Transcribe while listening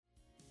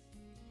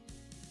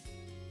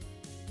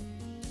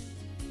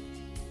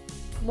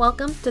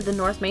Welcome to the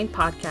North Main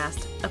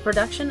Podcast, a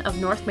production of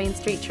North Main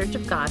Street Church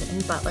of God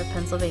in Butler,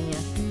 Pennsylvania.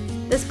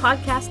 This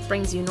podcast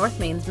brings you North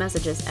Main's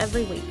messages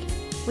every week.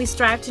 We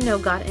strive to know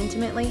God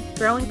intimately,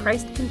 grow in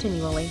Christ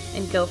continually,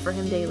 and go for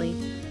Him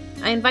daily.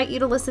 I invite you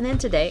to listen in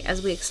today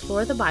as we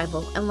explore the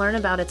Bible and learn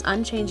about its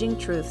unchanging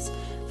truths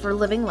for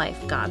living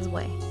life God's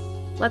way.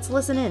 Let's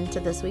listen in to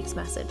this week's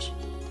message.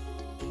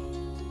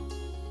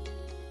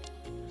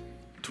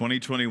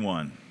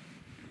 2021.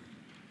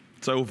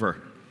 It's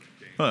over.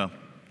 Well,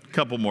 a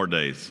couple more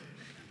days.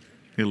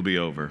 It'll be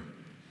over.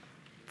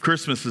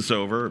 Christmas is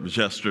over. It was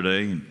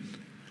yesterday.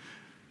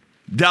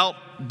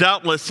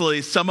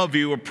 Doubtlessly, some of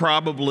you are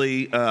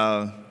probably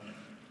at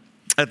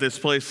this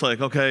place like,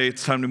 okay,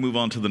 it's time to move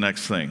on to the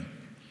next thing.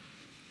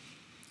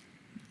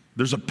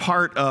 There's a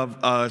part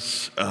of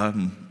us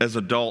as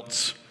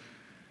adults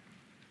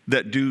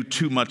that do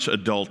too much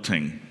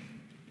adulting.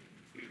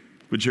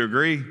 Would you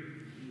agree?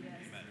 Yes.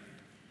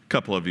 A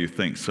couple of you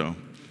think so.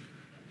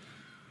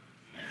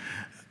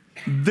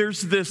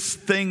 There's this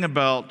thing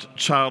about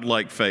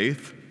childlike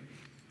faith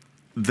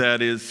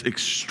that is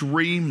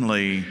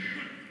extremely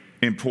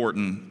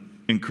important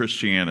in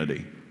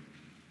Christianity.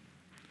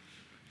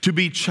 To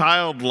be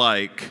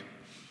childlike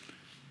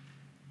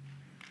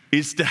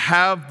is to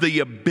have the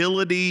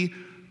ability,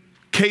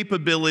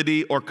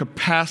 capability, or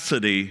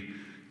capacity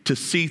to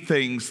see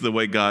things the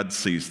way God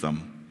sees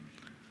them.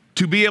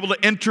 To be able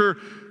to enter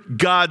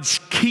God's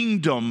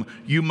kingdom,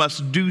 you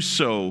must do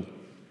so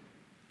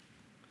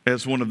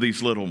as one of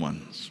these little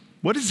ones.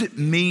 What does it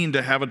mean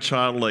to have a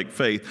childlike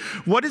faith?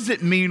 What does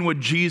it mean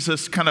when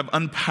Jesus kind of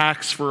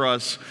unpacks for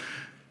us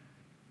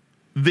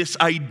this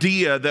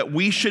idea that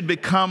we should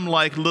become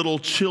like little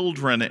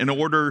children in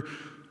order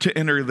to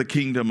enter the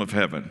kingdom of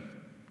heaven?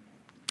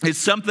 It's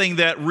something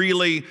that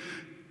really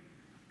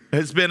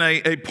has been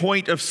a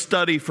point of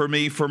study for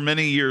me for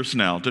many years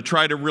now, to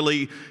try to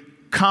really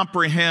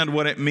comprehend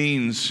what it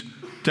means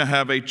to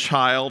have a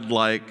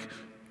childlike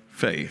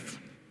faith.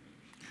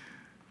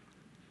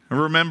 I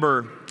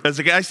remember, as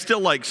a guy, I still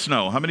like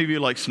snow. How many of you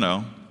like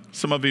snow?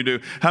 Some of you do.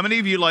 How many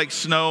of you like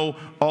snow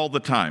all the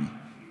time?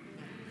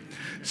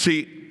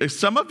 See,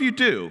 some of you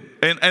do.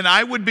 And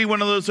I would be one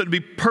of those that would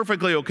be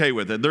perfectly okay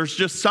with it. There's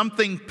just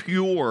something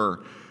pure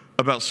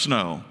about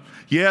snow.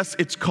 Yes,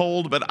 it's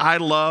cold, but I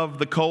love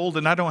the cold,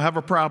 and I don't have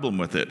a problem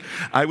with it.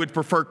 I would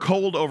prefer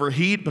cold over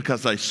heat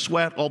because I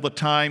sweat all the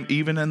time,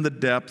 even in the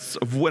depths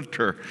of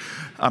winter.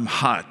 I'm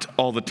hot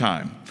all the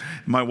time.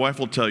 My wife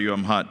will tell you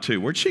I'm hot too.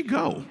 Where'd she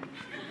go?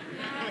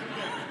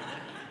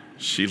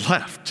 She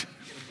left.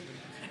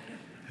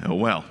 Oh,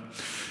 well.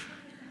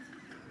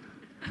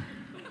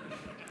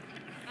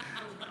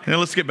 Now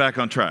let's get back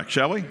on track,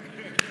 shall we?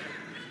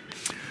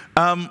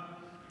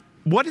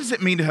 What does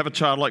it mean to have a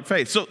childlike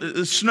faith? So,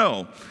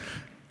 snow.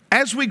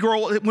 As we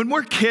grow, when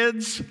we're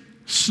kids,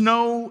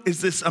 snow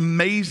is this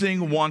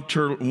amazing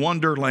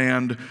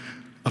wonderland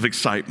of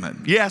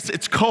excitement. Yes,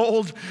 it's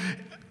cold.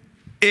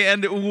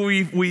 And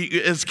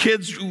we as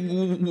kids,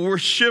 we're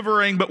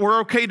shivering, but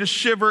we're okay to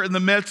shiver in the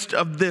midst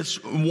of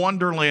this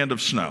wonderland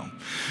of snow.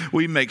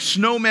 We make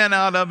snowmen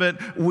out of it.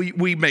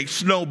 We make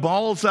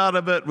snowballs out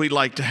of it. We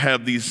like to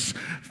have these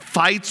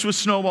fights with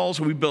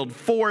snowballs. We build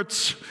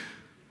forts,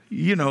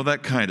 that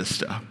kind of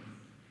stuff.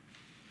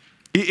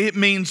 It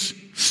means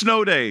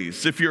snow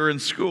days if you're in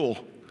school.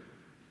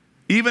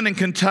 Even in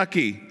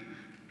Kentucky,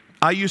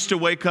 I used to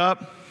wake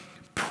up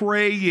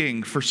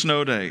praying for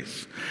snow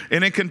days.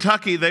 And in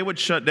Kentucky, they would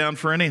shut down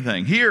for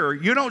anything. Here,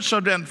 you don't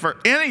shut down for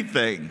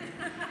anything.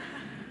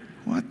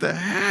 What the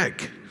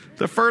heck?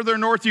 The further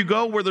north you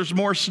go where there's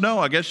more snow,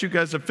 I guess you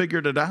guys have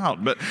figured it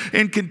out. But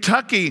in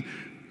Kentucky,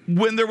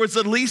 when there was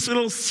at least a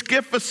little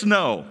skiff of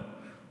snow,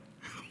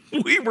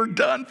 we were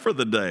done for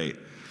the day.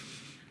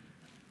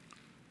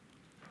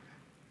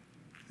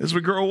 As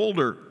we grow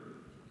older,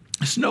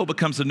 snow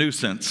becomes a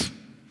nuisance.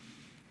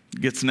 It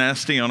gets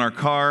nasty on our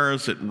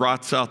cars. It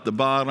rots out the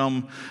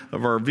bottom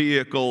of our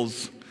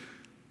vehicles.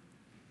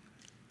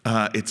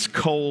 It's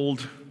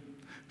cold,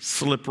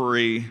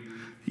 slippery.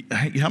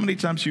 How many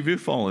times have you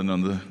fallen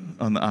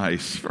on the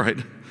ice, right?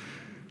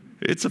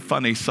 It's a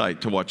funny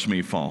sight to watch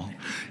me fall.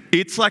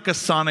 It's like a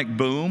sonic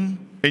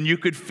boom, and you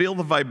could feel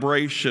the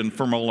vibration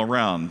from all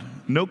around.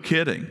 No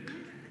kidding.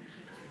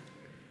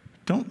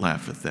 Don't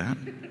laugh at that.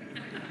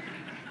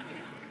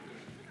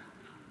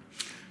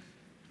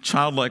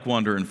 Childlike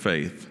wonder and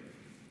faith.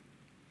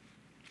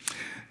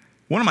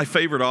 One of my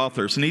favorite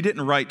authors, and he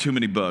didn't write too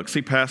many books.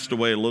 He passed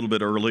away a little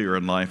bit earlier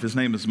in life. His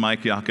name is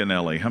Mike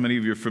Yaconelli. How many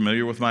of you are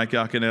familiar with Mike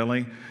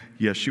Yaconelli?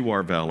 Yes, you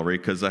are, Valerie,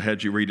 because I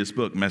had you read his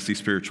book, Messy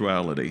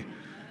Spirituality.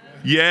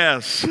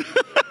 Yes.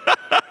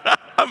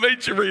 I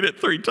made you read it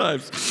 3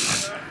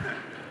 times.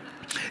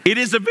 It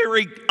is a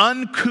very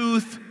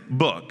uncouth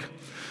book.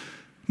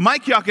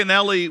 Mike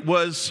Yaconelli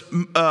was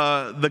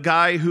the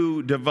guy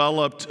who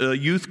developed a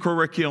youth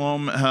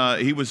curriculum.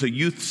 He was a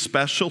youth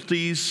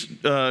specialties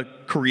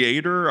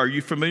creator. Are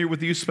you familiar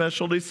with youth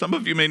specialties? Some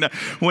of you may not.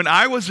 When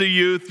I was a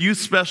youth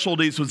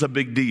specialties was a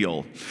big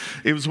deal.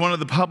 It was one of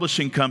the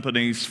publishing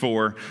companies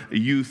for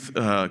youth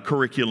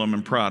curriculum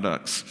and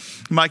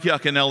products. Mike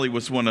Yaconelli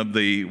was one of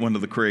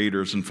the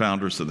creators and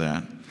founders of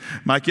that.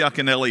 Mike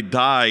Yaconelli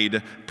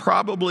died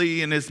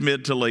probably in his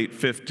mid to late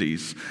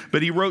 50s,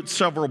 but he wrote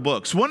several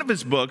books. One of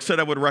his books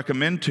that I would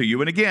recommend to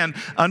you, and again,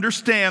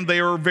 understand they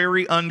are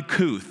very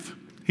uncouth.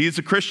 He was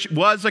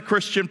a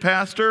Christian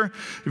pastor,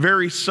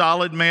 very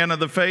solid man of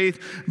the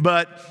faith,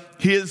 but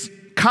his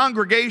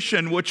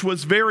congregation, which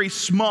was very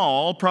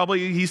small,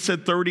 probably he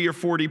said 30 or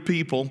 40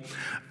 people,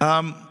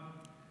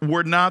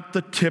 were not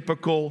the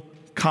typical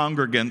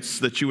congregants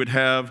that you would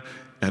have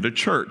at a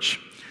church.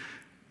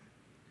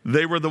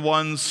 They were the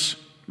ones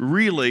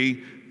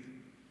really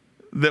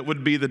that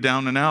would be the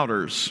down and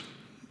outers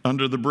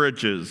under the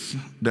bridges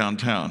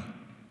downtown.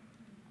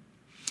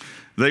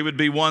 They would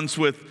be ones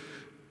with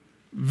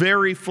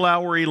very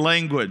flowery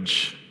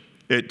language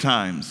at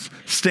times,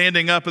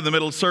 standing up in the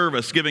middle of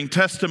service, giving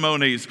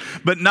testimonies,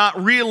 but not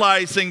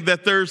realizing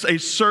that there's a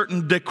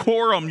certain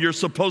decorum you're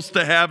supposed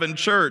to have in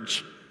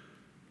church.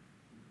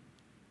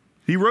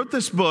 He wrote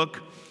this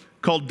book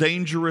called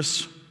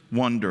Dangerous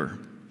Wonder.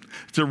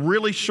 It's a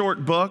really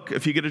short book.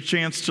 If you get a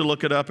chance to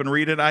look it up and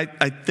read it, I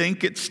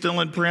think it's still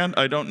in print.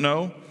 I don't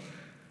know.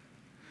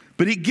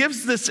 But he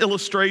gives this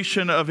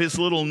illustration of his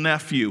little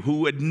nephew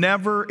who had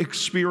never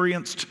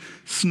experienced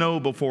snow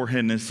before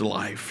in his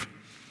life.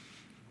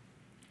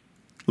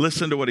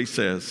 Listen to what he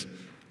says.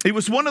 It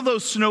was one of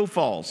those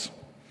snowfalls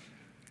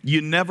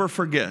you never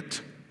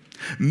forget.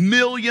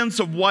 Millions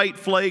of white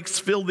flakes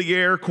filled the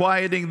air,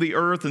 quieting the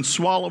earth and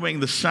swallowing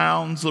the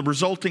sounds. The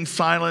resulting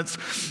silence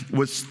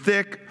was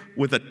thick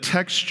with a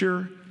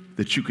texture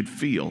that you could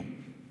feel.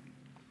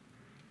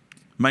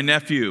 My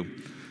nephew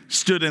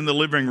stood in the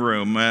living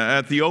room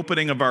at the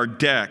opening of our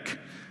deck,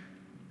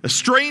 a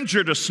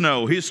stranger to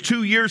snow, his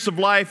 2 years of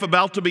life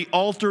about to be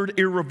altered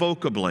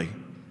irrevocably.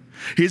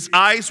 His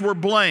eyes were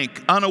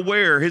blank,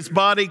 unaware, his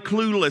body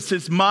clueless,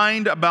 his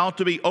mind about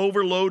to be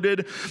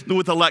overloaded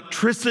with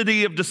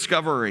electricity of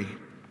discovery.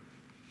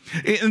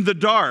 In the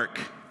dark,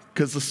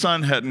 because the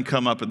sun hadn't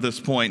come up at this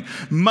point,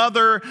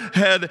 Mother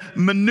had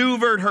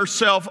maneuvered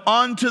herself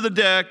onto the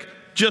deck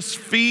just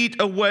feet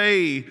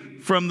away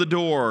from the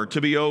door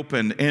to be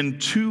opened,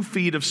 and 2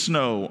 feet of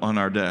snow on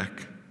our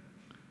deck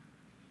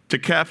to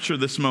capture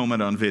this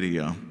moment on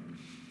video.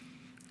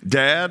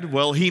 Dad,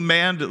 well, he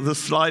manned the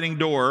sliding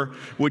door,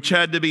 which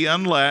had to be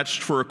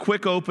unlatched for a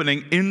quick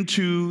opening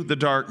into the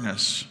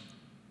darkness.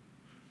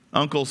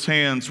 Uncle's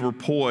hands were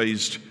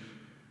poised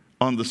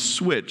on the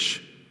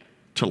switch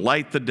to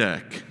light the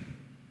deck.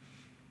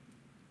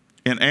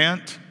 And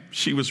Aunt,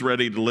 she was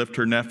ready to lift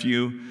her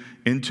nephew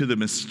into the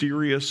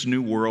mysterious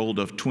new world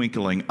of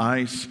twinkling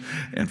ice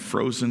and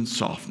frozen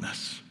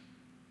softness.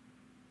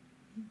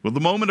 Well, the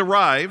moment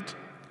arrived.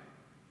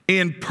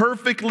 In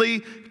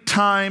perfectly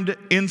timed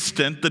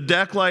instant, the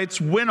deck lights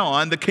went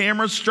on, the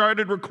cameras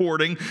started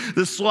recording,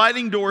 the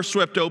sliding door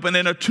swept open,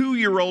 and a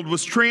 2-year-old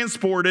was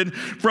transported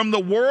from the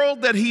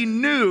world that he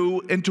knew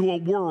into a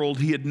world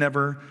he had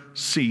never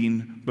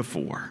seen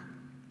before.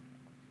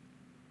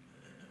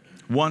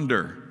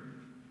 Wonder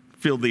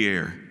filled the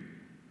air.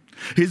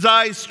 His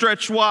eyes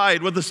stretched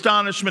wide with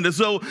astonishment, as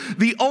though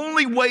the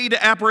only way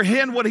to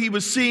apprehend what he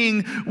was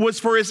seeing was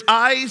for his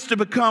eyes to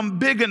become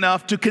big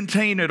enough to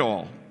contain it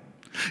all.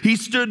 He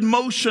stood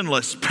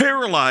motionless,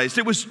 paralyzed.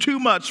 It was too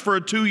much for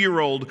a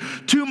 2-year-old,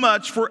 too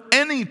much for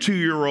any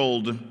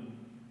 2-year-old.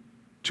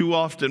 Too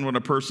often when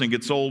a person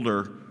gets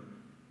older,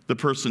 the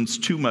person's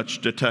too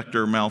much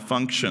detector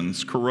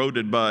malfunctions,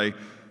 corroded by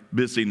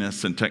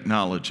busyness and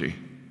technology.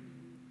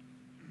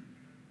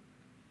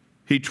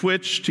 He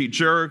twitched, he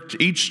jerked,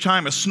 each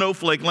time a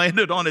snowflake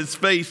landed on his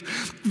face,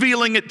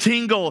 feeling it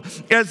tingle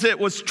as it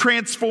was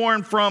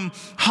transformed from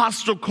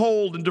hostile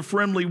cold into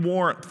friendly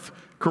warmth,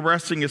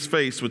 caressing his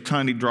face with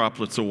tiny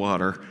droplets of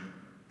water.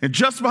 And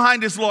just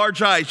behind his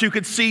large eyes, you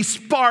could see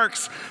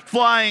sparks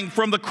flying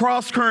from the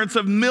cross currents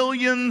of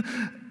millions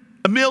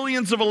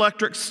of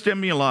electric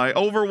stimuli,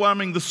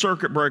 overwhelming the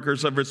circuit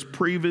breakers of his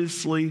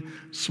previously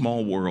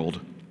small world.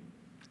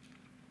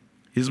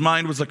 His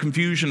mind was a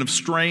confusion of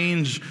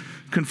strange,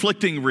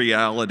 conflicting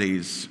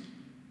realities.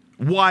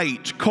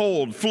 White,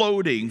 cold,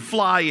 floating,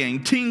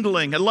 flying,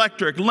 tingling,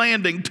 electric,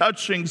 landing,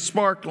 touching,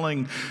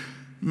 sparkling,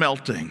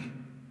 melting.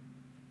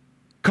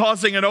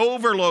 Causing an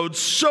overload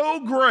so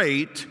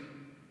great,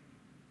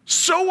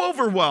 so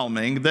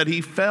overwhelming that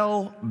he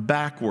fell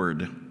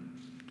backward.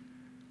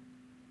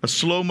 A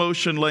slow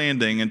motion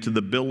landing into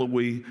the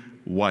billowy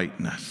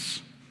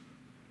whiteness.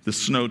 The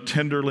snow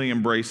tenderly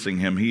embracing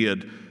him. He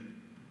had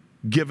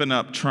given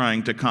up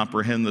trying to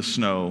comprehend the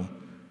snow,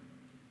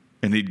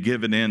 and he'd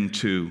given in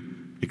to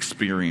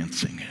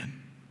experiencing it.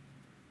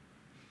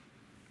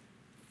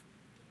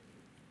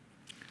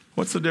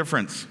 What's the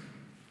difference?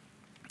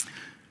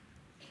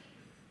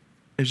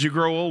 As you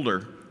grow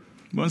older,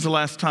 When's the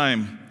last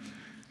time,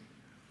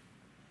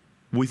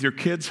 with your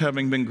kids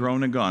having been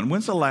grown and gone,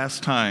 when's the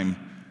last time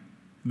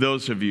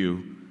those of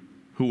you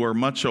who are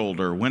much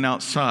older went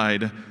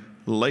outside,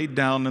 laid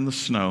down in the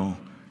snow,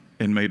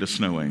 and made a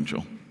snow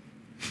angel?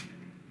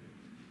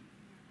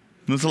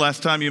 When's the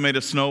last time you made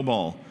a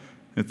snowball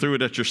and threw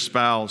it at your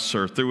spouse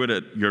or threw it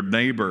at your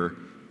neighbor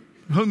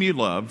whom you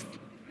love?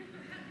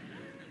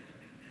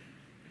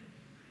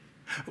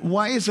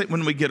 Why is it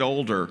when we get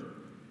older,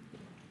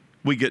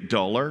 we get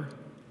duller?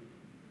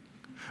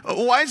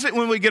 Why is it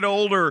when we get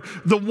older,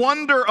 the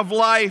wonder of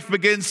life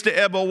begins to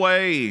ebb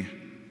away?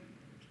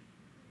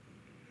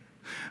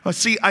 Well,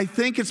 see, I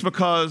think it's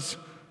because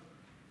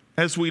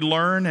as we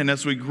learn and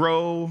as we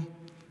grow,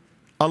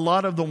 a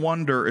lot of the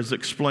wonder is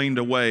explained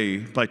away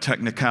by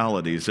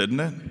technicalities, isn't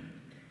it?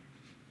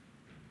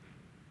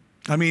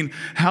 I mean,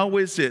 how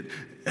is it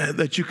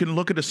that you can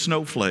look at a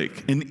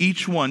snowflake and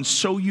each one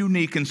so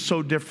unique and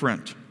so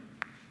different?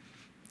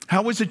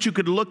 How is it you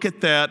could look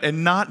at that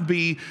and not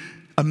be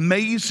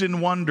amazed in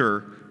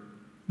wonder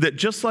that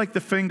just like the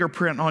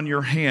fingerprint on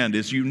your hand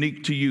is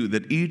unique to you,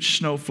 that each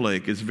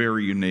snowflake is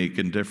very unique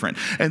and different.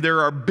 And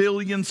there are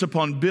billions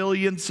upon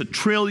billions,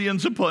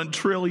 trillions upon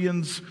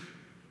trillions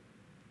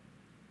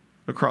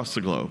across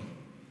the globe.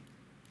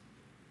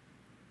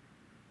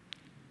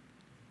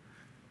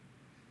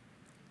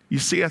 You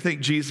see, I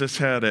think Jesus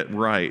had it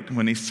right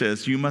when he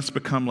says, you must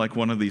become like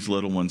one of these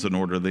little ones in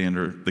order to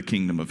enter the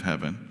kingdom of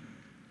heaven.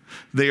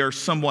 They are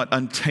somewhat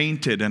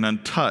untainted and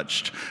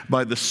untouched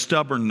by the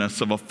stubbornness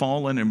of a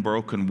fallen and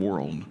broken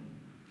world.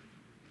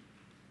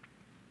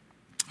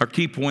 Our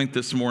key point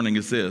this morning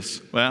is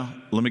this. Well,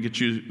 let me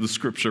get you the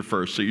scripture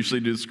first. So I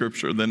usually do the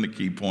scripture, then the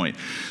key point.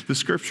 The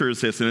scripture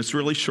is this, and it's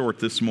really short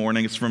this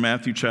morning. It's from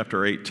Matthew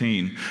chapter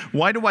 18.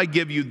 Why do I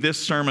give you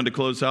this sermon to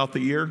close out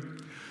the year?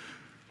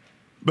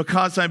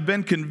 Because I've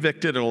been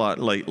convicted a lot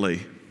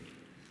lately.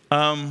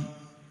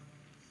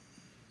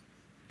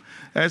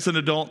 As an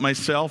adult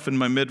myself in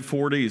my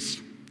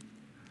mid-40s,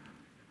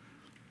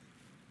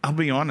 I'll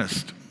be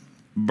honest,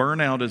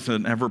 burnout is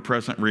an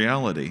ever-present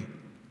reality.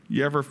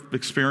 You ever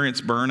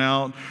experience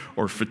burnout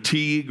or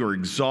fatigue or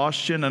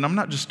exhaustion? And I'm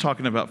not just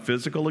talking about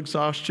physical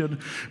exhaustion,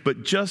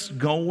 but just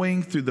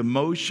going through the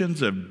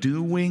motions of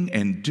doing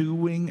and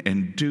doing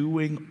and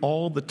doing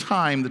all the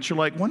time that you're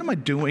like, what am I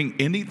doing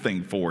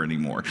anything for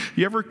anymore?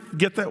 You ever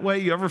get that way?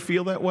 You ever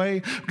feel that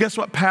way? Guess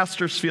what?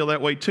 Pastors feel that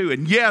way too.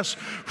 And yes,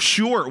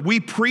 sure, we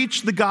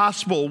preach the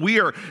gospel. We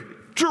are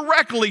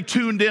directly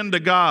tuned into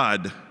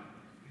God.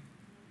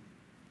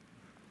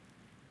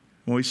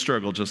 Well, we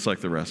struggle just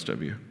like the rest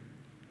of you.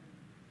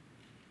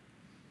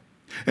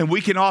 And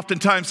we can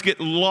oftentimes get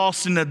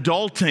lost in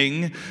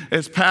adulting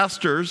as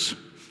pastors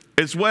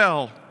as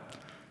well,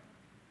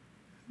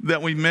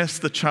 that we miss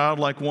the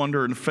childlike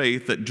wonder and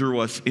faith that drew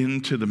us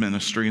into the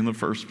ministry in the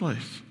first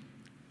place.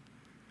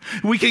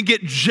 We can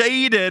get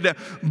jaded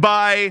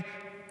by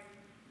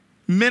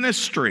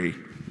ministry.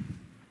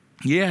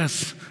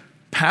 Yes,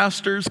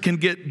 pastors can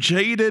get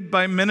jaded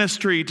by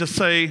ministry to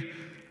say,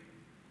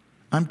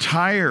 I'm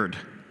tired.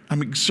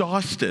 I'm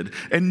exhausted.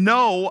 And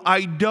no,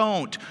 I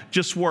don't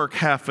just work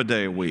half a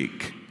day a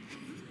week.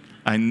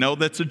 I know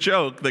that's a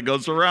joke that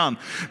goes around.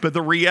 But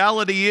the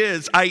reality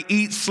is, I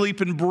eat, sleep,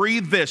 and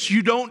breathe this.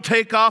 You don't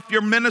take off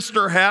your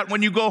minister hat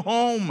when you go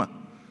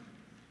home.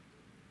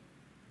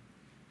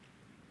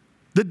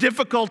 The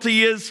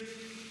difficulty is,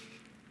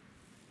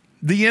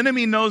 the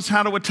enemy knows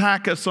how to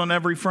attack us on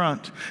every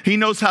front. He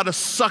knows how to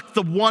suck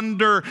the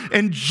wonder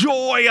and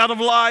joy out of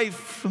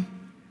life.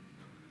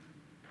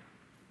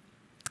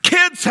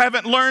 Kids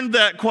haven't learned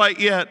that quite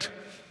yet.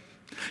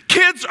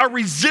 Kids are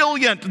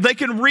resilient. They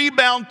can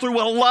rebound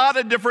through a lot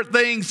of different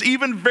things,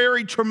 even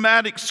very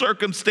traumatic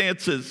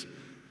circumstances,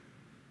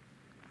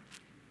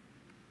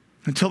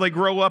 until they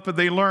grow up and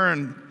they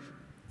learn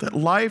that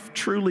life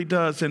truly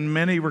does, in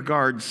many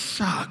regards,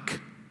 suck.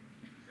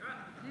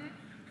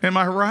 Am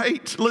I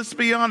right? Let's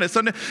be honest.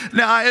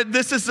 Now,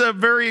 this is a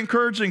very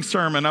encouraging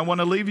sermon I want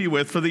to leave you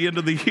with for the end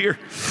of the year.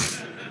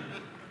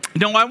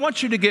 No, I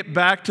want you to get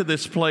back to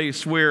this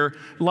place where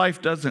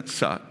life doesn't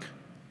suck.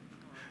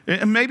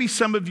 And maybe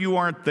some of you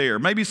aren't there.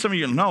 Maybe some of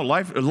you, no,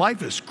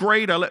 life is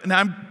great. And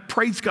I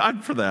praise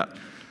God for that.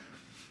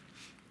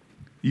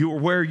 You are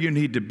where you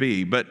need to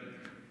be. But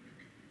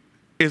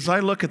as I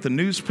look at the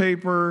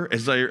newspaper, I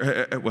read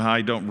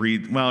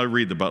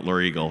the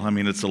Butler Eagle. I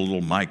mean, it's a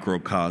little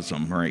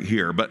microcosm right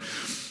here. But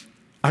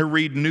I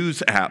read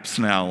news apps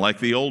now, like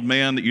the old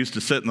man that used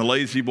to sit in the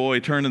lazy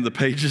boy turning the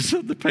pages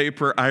of the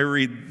paper. I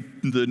read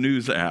the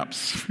news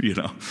apps,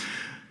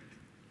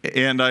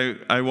 And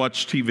I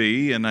watch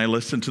TV and I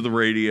listen to the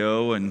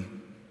radio,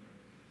 and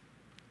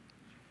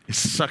it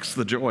sucks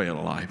the joy out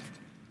of life.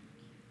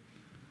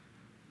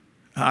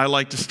 I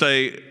like to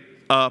stay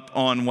up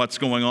on what's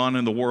going on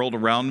in the world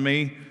around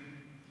me.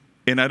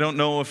 And I don't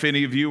know if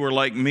any of you are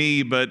like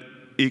me, but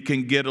it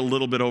can get a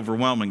little bit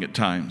overwhelming at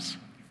times.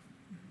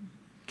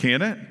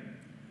 Can it?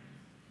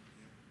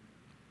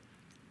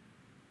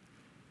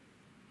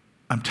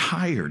 I'm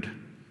tired.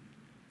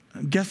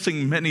 I'm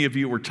guessing many of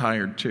you were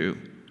tired too.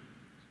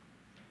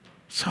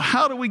 So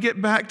how do we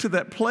get back to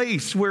that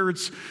place where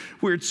it's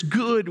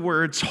good,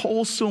 where it's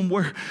wholesome,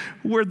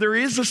 where there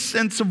is a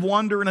sense of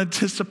wonder and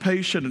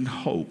anticipation and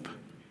hope?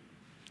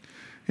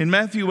 In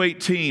Matthew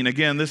 18,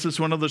 again, this is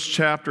one of those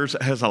chapters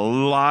that has a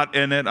lot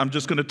in it. I'm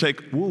just going to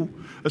take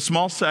a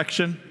small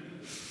section.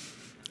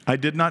 I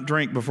did not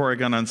drink before I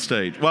got on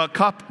stage. Well,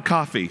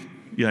 coffee.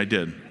 Yeah, I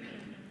did.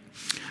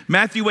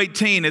 Matthew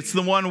 18, it's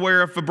the one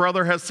where if a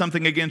brother has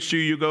something against you,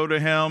 you go to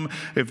him.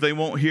 If they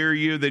won't hear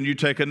you, then you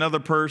take another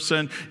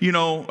person. You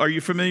know, are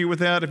you familiar with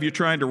that? If you're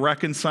trying to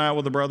reconcile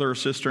with a brother or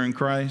sister in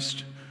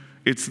Christ,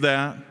 it's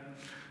that.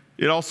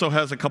 It also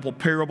has a couple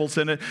parables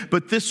in it.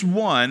 But this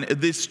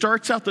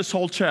starts out this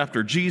whole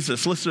chapter.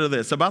 Jesus, listen to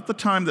this. About the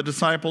time the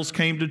disciples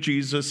came to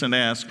Jesus and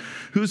asked,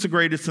 who's the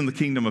greatest in the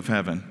kingdom of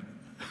heaven?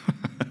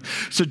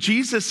 So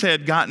Jesus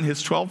had gotten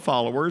his 12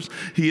 followers.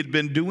 He had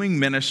been doing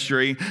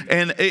ministry,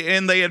 and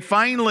they had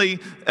finally,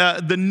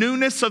 the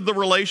newness of the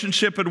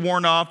relationship had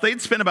worn off.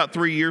 They'd spent about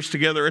 3 years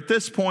together. At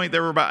this point, they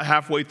were about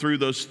halfway through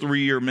those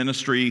 3-year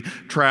ministry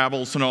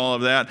travels and all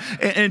of that.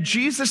 And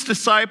Jesus'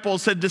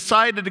 disciples had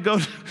decided to go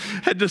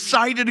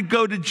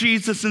to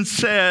Jesus and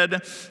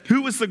said,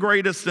 who was the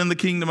greatest in the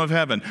kingdom of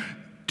heaven?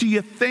 Do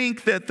you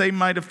think that they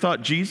might have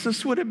thought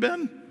Jesus would have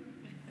been?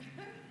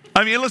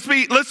 I mean, let's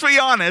be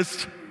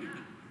honest.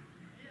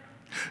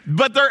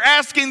 But they're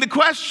asking the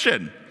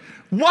question.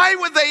 Why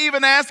would they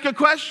even ask a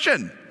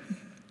question?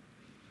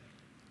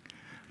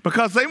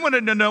 Because they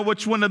wanted to know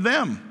which one of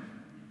them.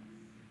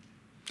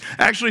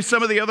 Actually,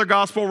 some of the other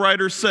gospel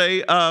writers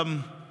say,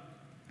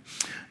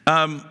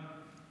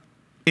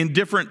 in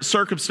different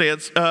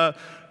circumstance,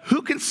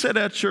 who can sit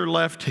at your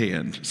left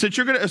hand?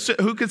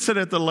 Who can sit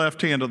at the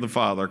left hand of the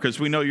Father? Because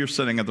we know you're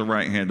sitting at the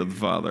right hand of the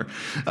Father.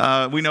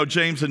 We know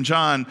James and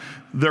John,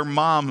 their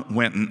mom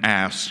went and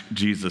asked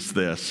Jesus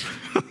this.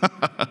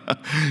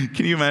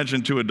 Can you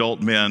imagine two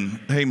adult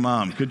men? Hey,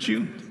 Mom, could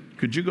you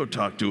go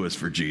talk to us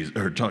for Jesus,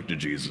 or talk to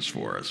Jesus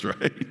for us,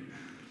 right?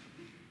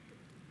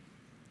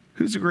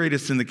 Who's the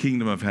greatest in the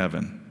kingdom of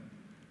heaven?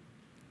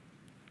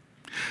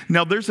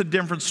 Now, there's a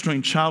difference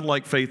between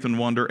childlike faith and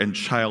wonder and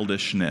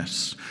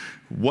childishness.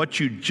 What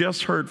you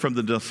just heard from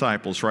the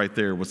disciples right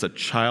there was a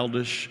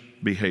childish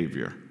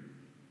behavior,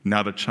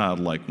 not a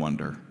childlike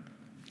wonder.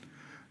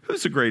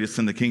 Who's the greatest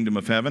in the kingdom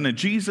of heaven? And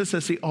Jesus,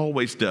 as he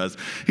always does,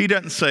 he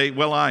doesn't say,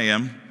 well, I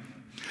am.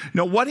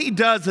 No, what he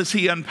does is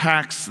he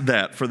unpacks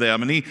that for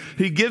them, and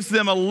he gives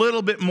them a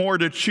little bit more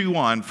to chew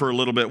on for a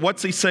little bit.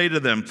 What's he say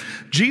to them?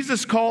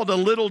 Jesus called a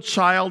little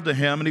child to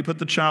him, and he put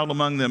the child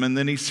among them, and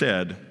then he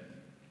said,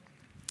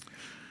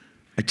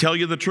 I tell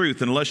you the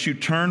truth, unless you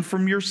turn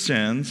from your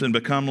sins and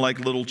become like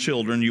little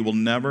children, you will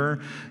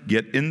never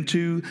get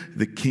into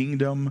the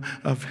kingdom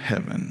of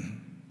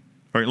heaven.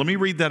 All right, let me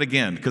read that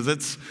again,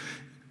 because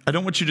I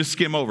don't want you to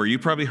skim over. You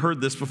probably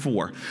heard this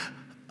before.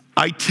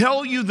 I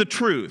tell you the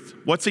truth.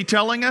 What's he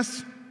telling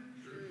us?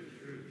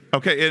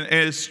 Okay, and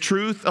is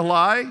truth a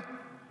lie?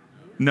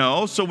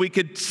 No, so we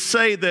could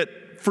say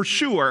that for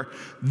sure,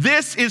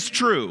 this is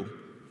true,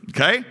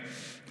 okay?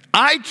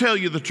 I tell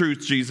you the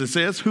truth, Jesus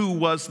says, who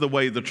was the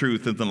way, the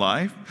truth, and the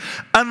life,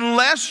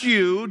 unless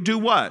you do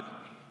what?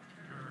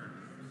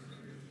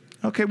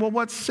 Okay, well,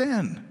 what's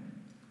sin?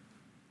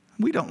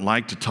 We don't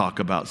like to talk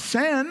about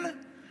sin.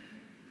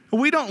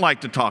 We don't like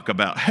to talk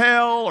about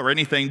hell or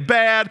anything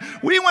bad.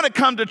 We want to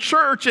come to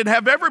church and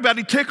have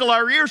everybody tickle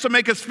our ears and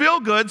make us feel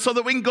good so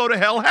that we can go to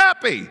hell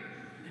happy.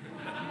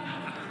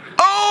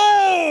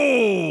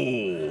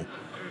 Oh!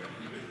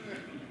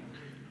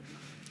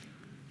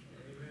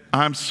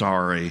 I'm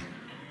sorry.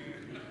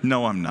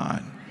 No, I'm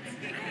not.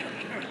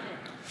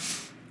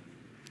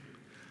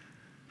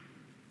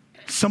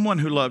 Someone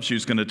who loves you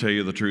is going to tell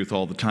you the truth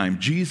all the time.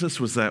 Jesus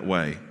was that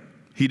way.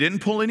 He didn't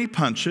pull any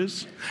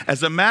punches.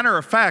 As a matter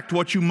of fact,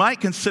 what you might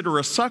consider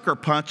a sucker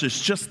punch is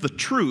just the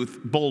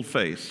truth,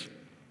 bold-faced.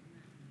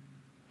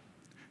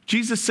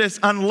 Jesus says,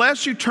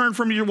 unless you turn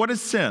from what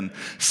is sin?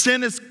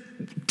 Sin is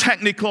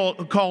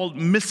technically called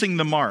missing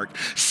the mark.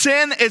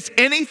 Sin is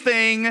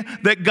anything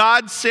that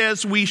God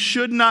says we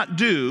should not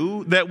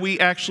do that we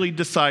actually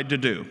decide to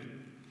do.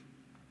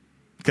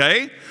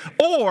 Okay?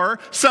 Or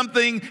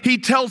something he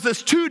tells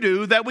us to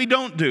do that we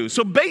don't do.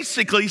 So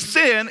basically,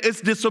 sin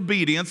is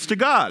disobedience to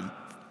God.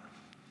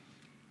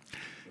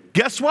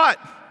 Guess what?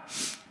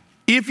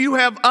 If you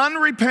have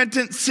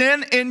unrepentant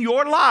sin in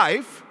your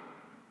life,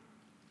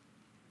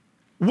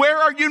 where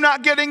are you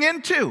not getting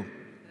into?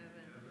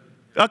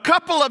 A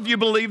couple of you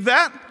believe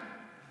that.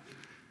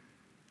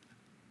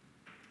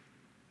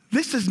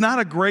 This is not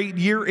a great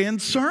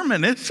year-end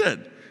sermon, is it?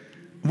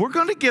 We're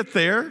going to get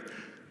there.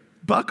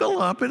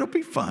 Buckle up, it'll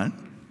be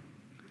fun.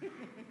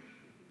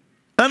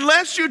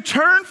 Unless you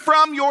turn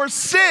from your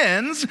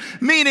sins,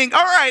 meaning,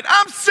 all right,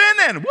 I'm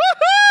sinning,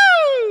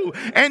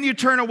 woohoo! And you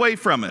turn away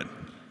from it,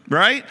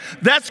 right?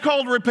 That's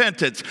called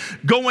repentance.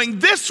 Going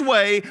this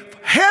way,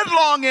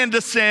 headlong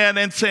into sin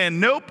and saying,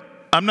 nope,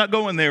 I'm not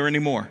going there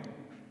anymore.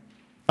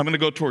 I'm going to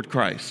go toward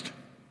Christ.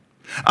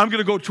 I'm going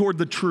to go toward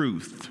the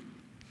truth.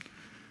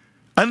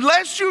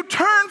 Unless you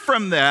turn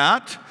from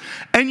that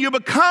and you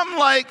become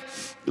like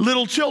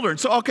little children.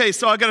 So I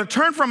got to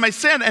turn from my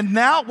sin. And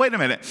now, wait a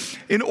minute.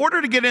 In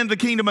order to get into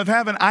the kingdom of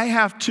heaven, I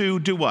have to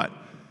do what?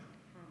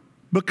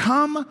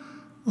 Become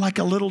like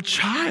a little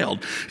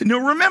child. Now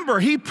remember,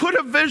 he put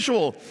a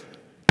visual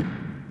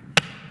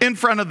in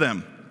front of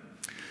them.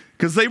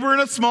 Because they were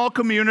in a small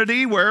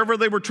community, wherever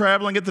they were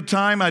traveling at the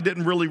time. I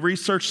didn't really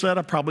research that.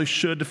 I probably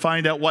should to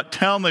find out what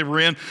town they were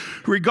in.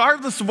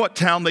 Regardless of what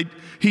town,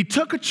 he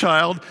took a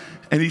child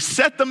and he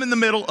set them in the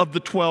middle of the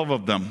 12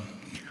 of them.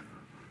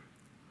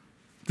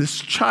 This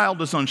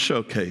child is on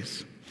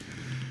showcase.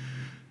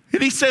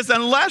 And he says,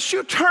 unless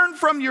you turn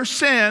from your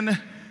sin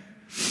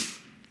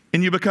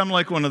and you become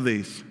like one of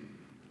these,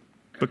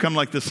 become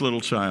like this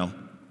little child,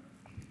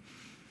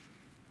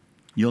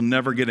 you'll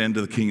never get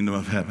into the kingdom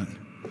of heaven.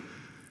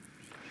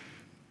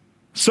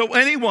 So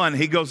anyone,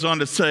 he goes on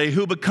to say,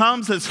 who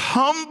becomes as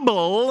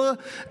humble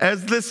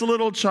as this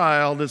little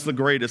child is the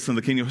greatest in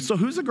the kingdom. So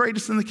who's the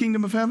greatest in the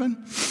kingdom of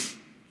heaven?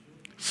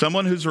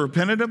 Someone who's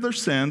repented of their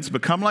sins,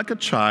 become like a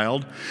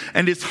child,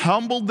 and has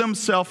humbled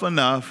themselves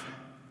enough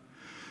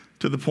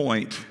to the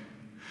point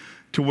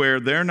to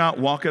where they're not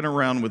walking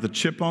around with a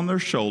chip on their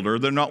shoulder.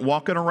 They're not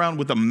walking around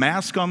with a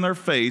mask on their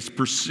face,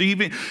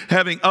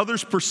 having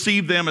others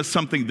perceive them as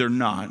something they're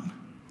not.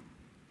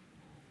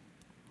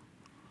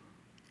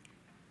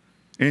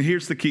 And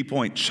here's the key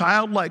point.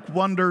 Childlike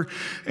wonder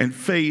and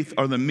faith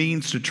are the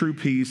means to true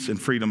peace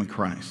and freedom in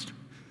Christ.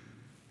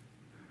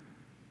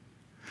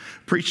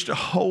 Preached a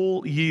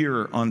whole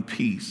year on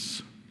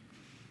peace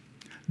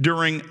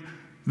during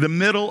the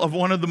middle of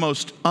one of the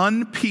most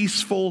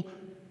unpeaceful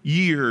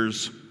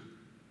years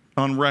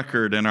on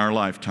record in our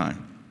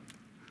lifetime.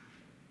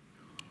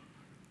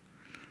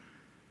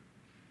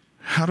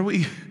 How do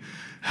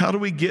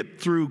we get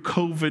through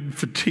COVID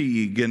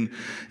fatigue and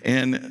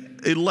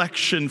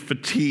election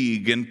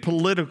fatigue and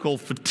political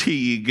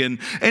fatigue and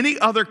any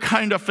other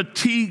kind of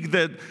fatigue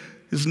that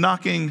is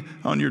knocking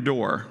on your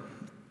door?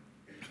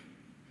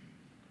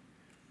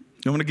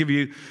 I want to give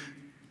you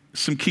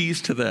some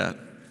keys to that.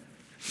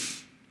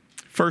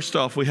 First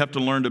off, we have to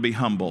learn to be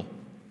humble.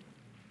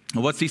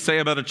 What's he say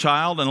about a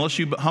child? Unless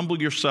you humble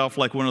yourself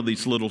like one of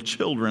these little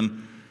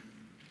children,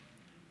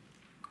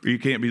 you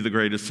can't be the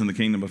greatest in the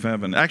kingdom of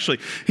heaven. Actually,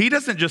 he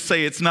doesn't just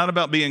say it's not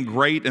about being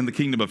great in the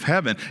kingdom of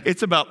heaven.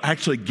 It's about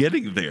actually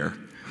getting there.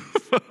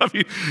 I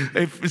mean,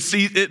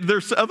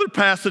 there's other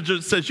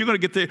passages that says you're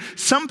going to get there.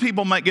 Some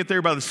people might get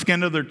there by the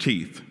skin of their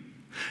teeth.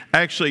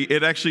 Actually,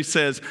 it actually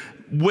says,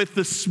 with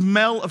the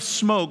smell of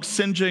smoke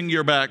singeing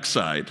your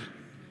backside.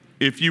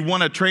 If you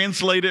want to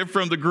translate it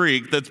from the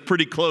Greek, that's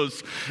pretty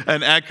close,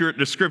 an accurate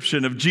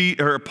description of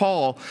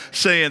Paul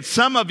saying,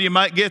 some of you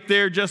might get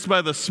there just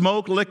by the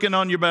smoke licking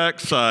on your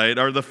backside,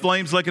 or the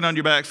flames licking on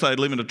your backside,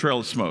 leaving a trail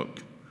of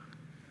smoke.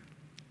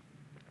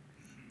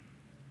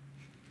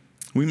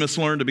 We must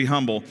learn to be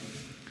humble.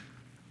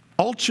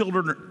 All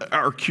children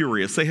are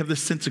curious. They have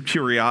this sense of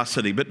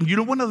curiosity. But you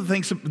know, one of the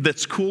things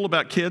that's cool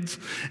about kids,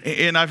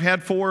 and I've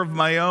had 4 of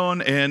my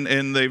own, and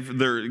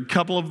a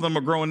couple of them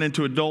are growing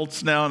into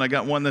adults now, and I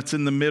got one that's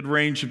in the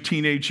mid-range of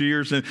teenage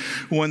years and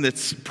one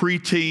that's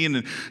preteen,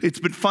 and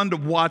it's been fun to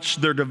watch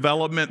their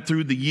development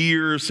through the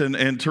years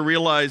and to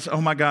realize,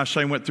 oh my gosh,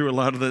 I went through a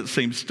lot of that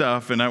same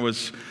stuff, and I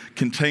was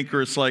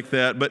cantankerous like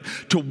that. But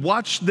to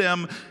watch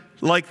them,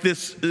 like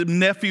this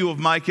nephew of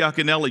Mike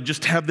Yaconelli,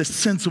 just have this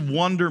sense of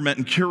wonderment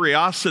and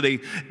curiosity,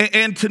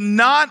 and to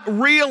not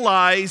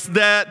realize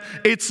that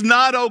it's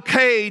not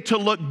okay to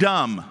look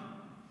dumb.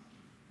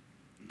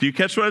 Do you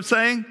catch what I'm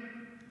saying?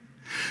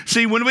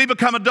 See, when we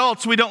become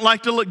adults, we don't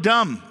like to look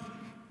dumb.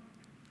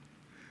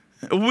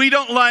 We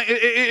don't like,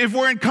 if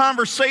we're in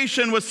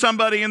conversation with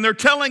somebody and they're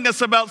telling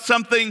us about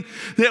something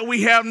that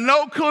we have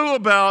no clue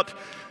about,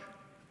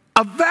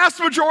 a vast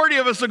majority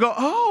of us will go,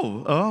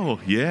 oh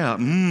yeah,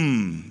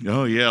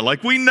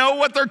 like we know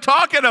what they're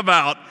talking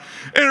about.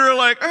 And we're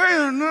like, I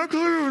have no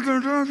clue what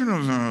they're talking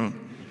about.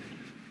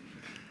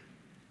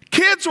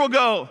 Kids will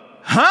go,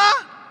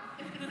 huh?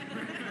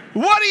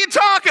 What are you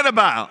talking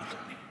about?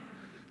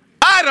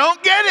 I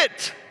don't get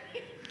it.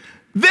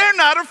 They're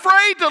not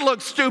afraid to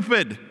look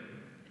stupid.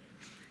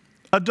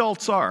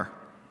 Adults are.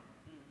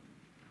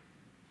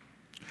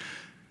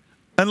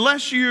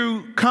 Unless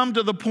you come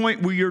to the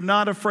point where you're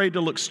not afraid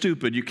to look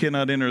stupid, you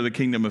cannot enter the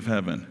kingdom of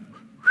heaven.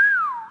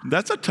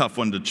 That's a tough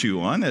one to chew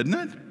on, isn't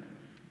it?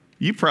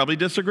 You probably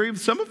disagree.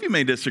 Some of you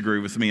may disagree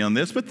with me on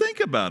this, but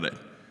think about it.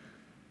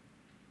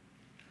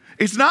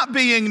 It's not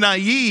being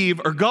naive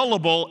or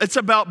gullible. It's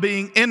about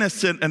being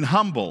innocent and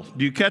humble.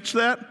 Do you catch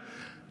that?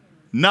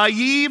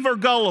 Naive or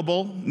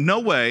gullible,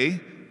 no way.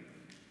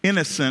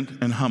 Innocent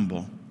and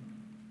humble.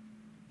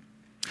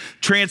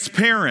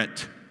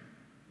 Transparent.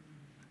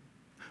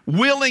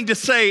 Willing to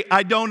say,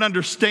 I don't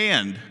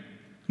understand,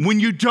 when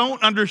you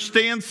don't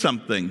understand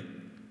something.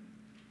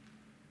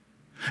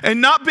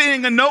 And not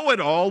being a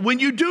know-it-all when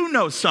you do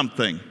know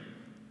something.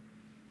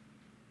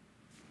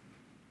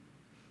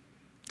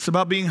 It's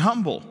about being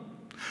humble.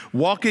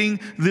 Walking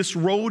this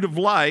road of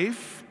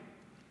life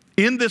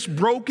in this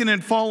broken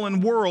and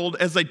fallen world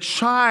as a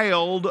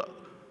child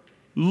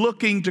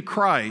looking to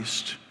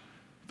Christ,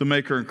 the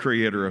maker and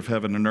creator of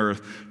heaven and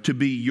earth, to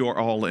be your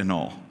all in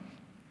all.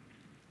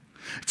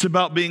 It's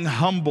about being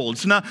humble.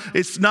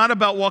 It's not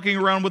about walking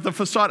around with a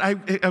facade.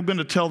 I'm going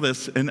to tell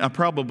this, and I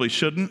probably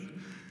shouldn't.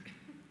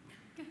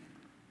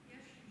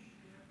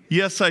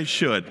 Yes, I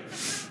should.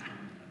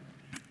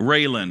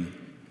 Raylan,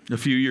 a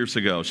few years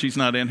ago. She's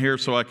not in here,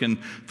 so I can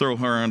throw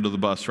her under the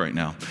bus right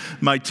now.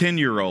 My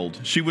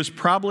 10-year-old, she was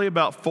probably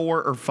about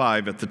 4 or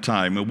 5 at the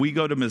time. And we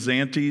go to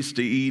Mazzanti's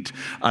to eat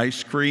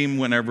ice cream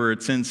whenever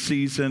it's in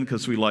season,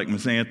 because we like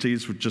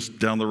Mazzanti's. We're just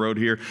down the road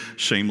here.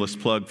 Shameless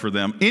plug for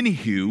them.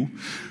 Anywho,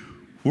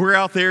 we're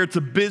out there. It's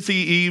a busy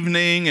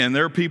evening, and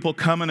there are people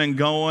coming and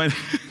going.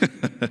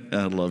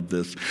 I love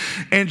this.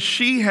 And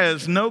she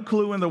has no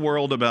clue in the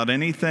world about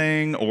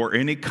anything or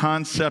any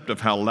concept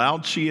of how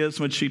loud she is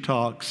when she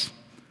talks.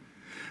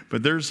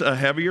 But there's a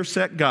heavier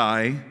set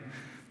guy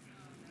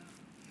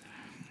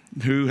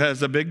who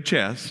has a big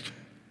chest.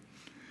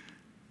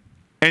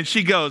 And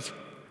she goes,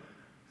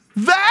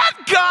 "That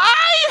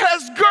guy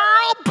has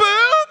girl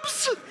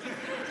boobs?"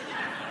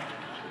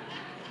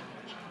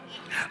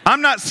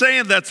 I'm not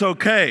saying that's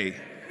okay.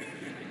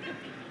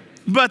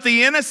 But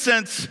the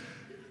innocence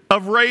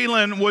of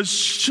Raylan was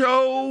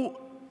so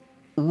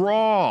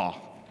raw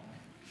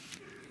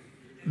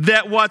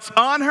that what's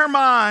on her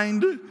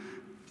mind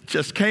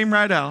just came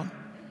right out.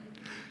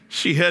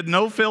 She had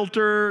no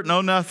filter,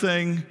 no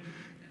nothing.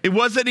 It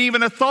wasn't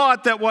even a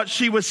thought that what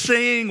she was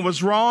saying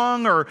was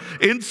wrong or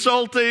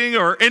insulting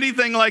or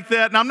anything like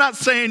that. And I'm not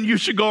saying you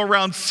should go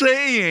around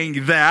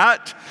saying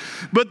that,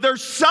 but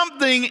there's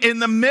something in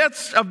the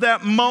midst of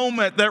that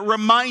moment that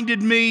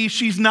reminded me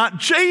she's not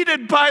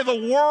jaded by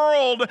the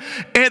world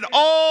and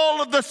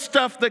all of the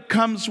stuff that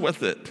comes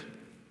with it.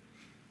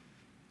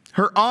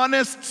 Her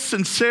honest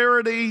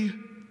sincerity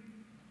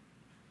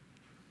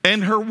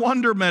and her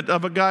wonderment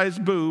of a guy's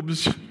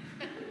boobs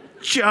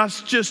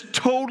just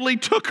totally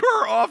took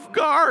her off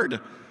guard.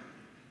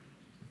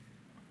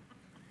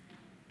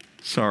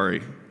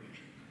 Sorry.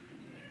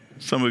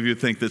 Some of you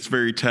think that's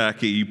very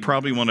tacky. You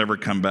probably won't ever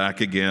come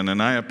back again,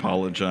 and I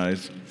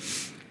apologize.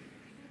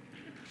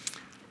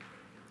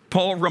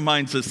 Paul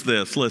reminds us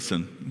this.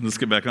 Listen, let's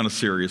get back on a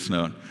serious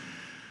note.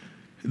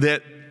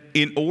 That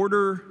in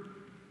order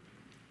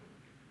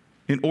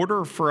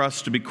for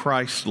us to be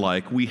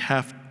Christ-like, we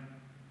have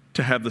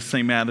to have the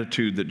same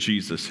attitude that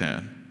Jesus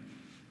had.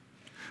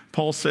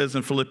 Paul says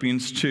in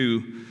Philippians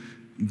 2,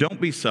 don't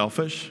be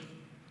selfish.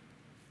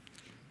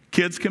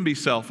 Kids can be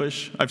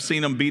selfish. I've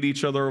seen them beat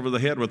each other over the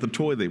head with a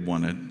toy they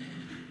wanted.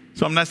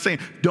 So I'm not saying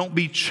don't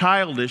be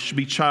childish,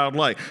 be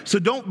childlike. So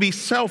don't be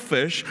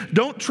selfish.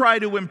 Don't try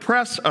to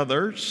impress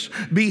others.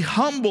 Be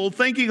humble,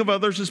 thinking of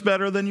others as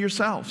better than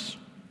yourselves.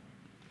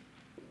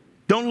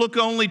 Don't look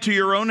only to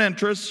your own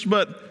interests,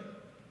 but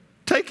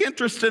take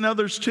interest in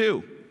others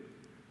too.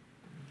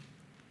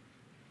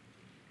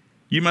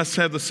 You must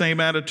have the same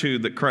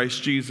attitude that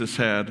Christ Jesus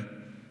had.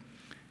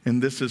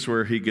 And this is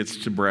where he gets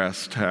to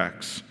brass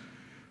tacks.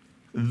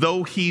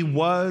 Though he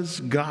was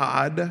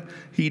God,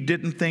 he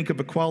didn't think of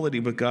equality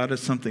with God as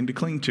something to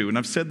cling to. And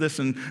I've said this,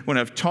 and when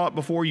I've taught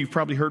before, you've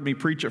probably heard me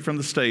preach it from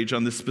the stage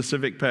on this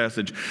specific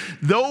passage.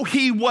 Though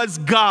he was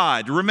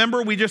God,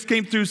 remember we just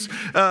came through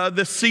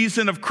this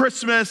season of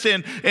Christmas,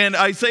 and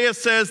Isaiah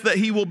says that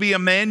he will be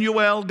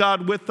Emmanuel,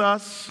 God with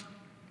us.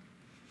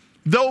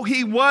 Though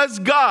he was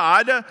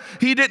God,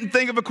 he didn't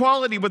think of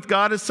equality with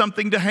God as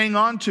something to hang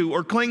on to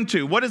or cling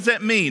to. What does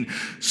that mean?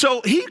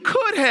 So he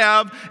could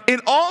have, in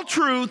all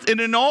truth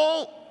and in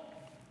all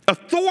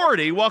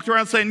authority, walked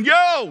around saying,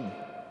 "Yo,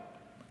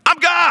 I'm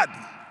God."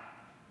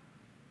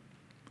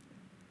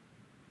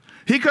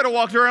 He could have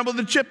walked around with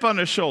a chip on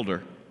his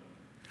shoulder.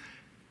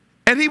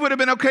 And he would have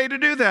been okay to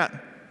do that.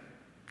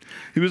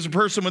 He was a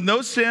person with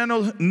no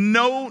sin,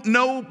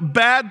 no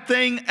bad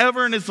thing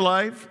ever in his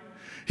life.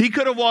 He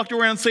could have walked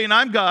around saying,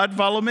 "I'm God,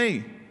 follow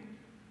me."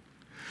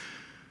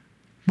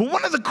 But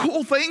one of the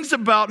cool things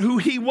about who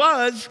he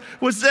was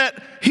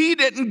that he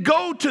didn't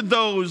go to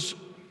those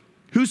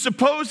who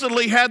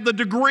supposedly had the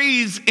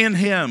degrees in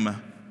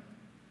him.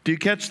 Do you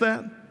catch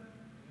that?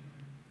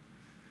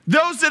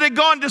 Those that had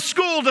gone to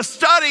school to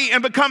study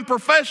and become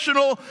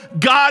professional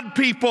God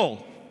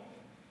people,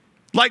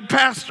 like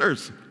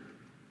pastors.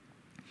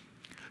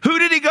 Who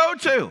did he go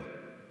to?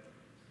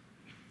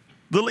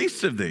 The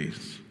least of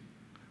these.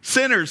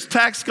 Sinners,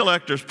 tax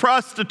collectors,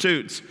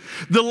 prostitutes,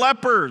 the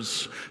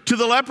lepers, to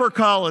the leper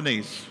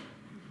colonies.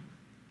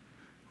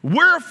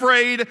 We're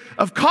afraid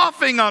of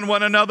coughing on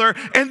one another,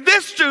 and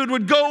this dude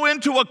would go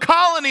into a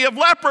colony of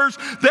lepers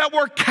that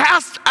were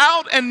cast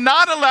out and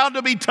not allowed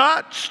to be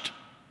touched.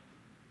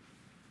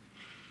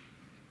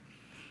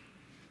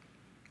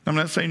 I'm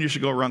not saying you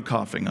should go around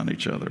coughing on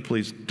each other.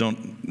 Please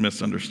don't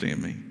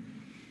misunderstand me.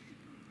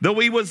 Though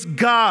he was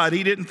God,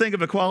 he didn't think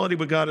of equality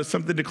with God as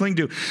something to cling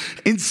to.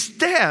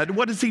 Instead,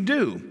 what does he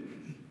do?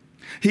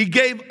 He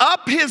gave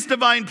up his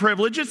divine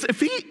privileges.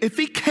 If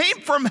he came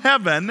from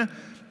heaven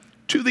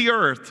to the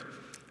earth,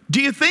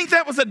 do you think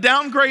that was a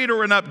downgrade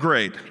or an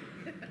upgrade?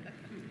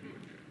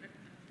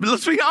 But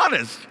let's be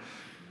honest.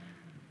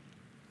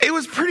 It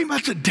was pretty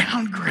much a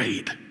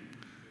downgrade.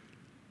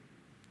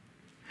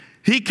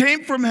 He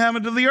came from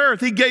heaven to the earth.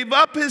 He gave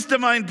up his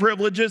divine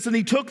privileges and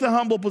he took the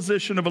humble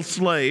position of a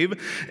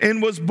slave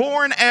and was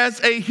born as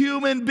a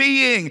human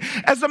being.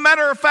 As a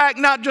matter of fact,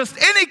 not just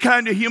any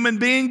kind of human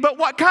being, but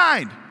what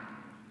kind?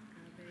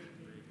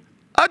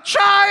 A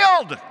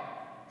child.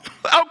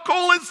 How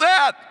cool is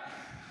that?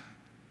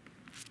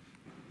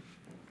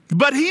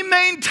 But he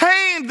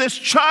maintained this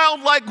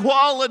childlike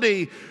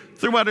quality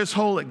throughout his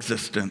whole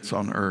existence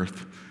on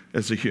earth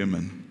as a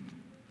human.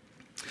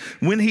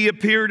 When he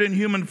appeared in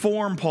human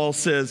form, Paul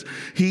says,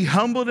 he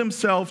humbled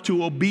himself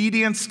to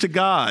obedience to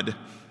God.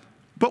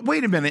 But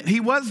wait a minute,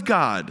 he was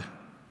God.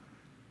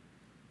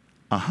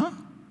 And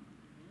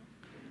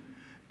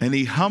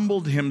he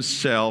humbled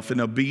himself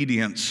in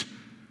obedience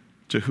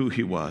to who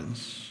he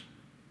was.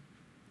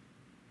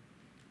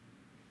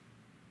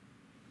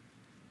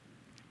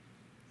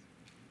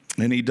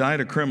 And he died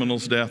a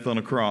criminal's death on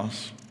a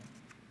cross.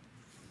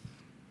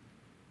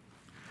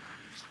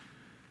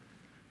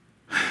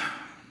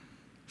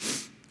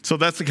 So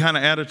that's the kind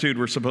of attitude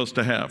we're supposed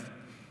to have.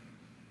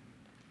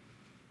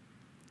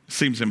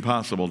 Seems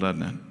impossible,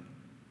 doesn't it?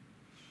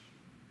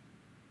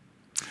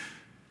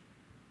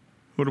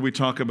 What do we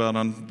talk about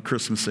on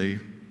Christmas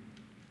Eve?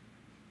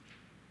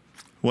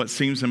 What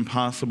seems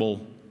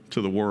impossible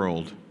to the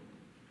world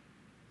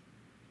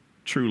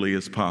truly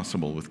is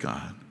possible with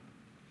God.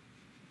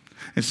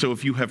 And so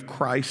if you have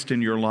Christ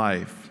in your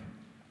life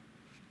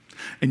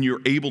and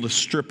you're able to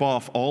strip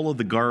off all of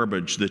the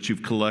garbage that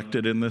you've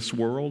collected in this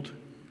world,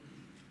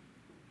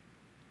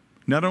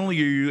 not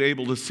only are you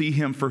able to see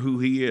him for who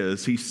he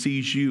is, he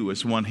sees you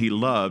as one he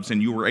loves,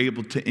 and you are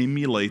able to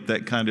emulate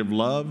that kind of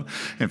love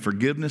and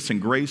forgiveness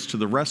and grace to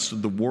the rest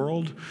of the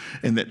world,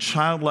 and that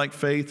childlike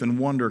faith and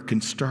wonder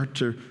can start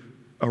to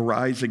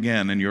arise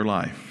again in your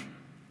life.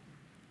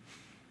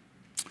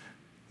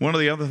 One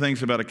of the other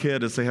things about a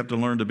kid is they have to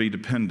learn to be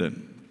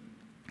dependent.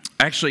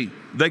 Actually,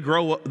 they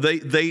grow up,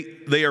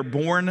 they are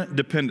born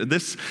dependent.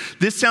 This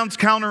sounds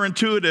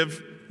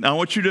counterintuitive. Now, I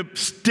want you to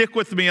stick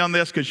with me on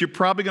this because you're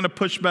probably going to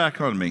push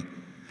back on me.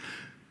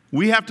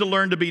 We have to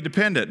learn to be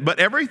dependent. But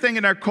everything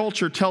in our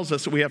culture tells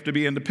us that we have to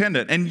be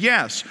independent. And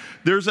yes,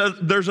 there's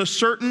a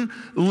certain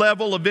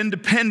level of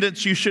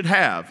independence you should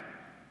have,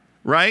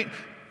 right?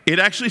 It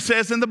actually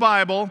says in the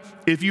Bible,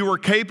 if you are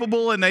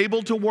capable and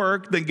able to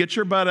work, then get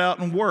your butt out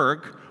and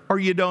work, or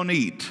you don't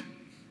eat,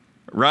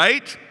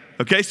 right?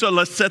 Okay, so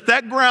let's set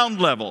that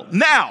ground level.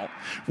 Now,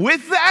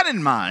 with that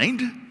in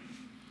mind,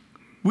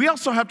 we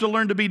also have to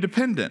learn to be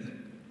dependent.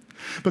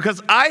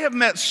 Because I have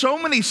met so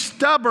many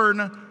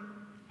stubborn,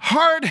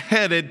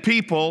 hard-headed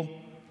people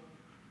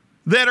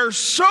that are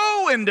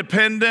so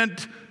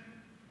independent,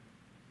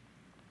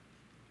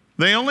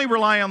 they only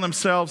rely on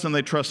themselves and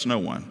they trust no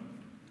one.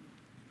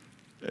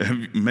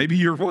 Maybe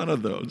you're one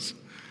of those.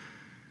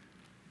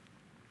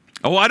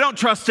 Oh, I don't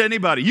trust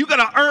anybody. You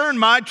got to earn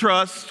my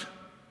trust.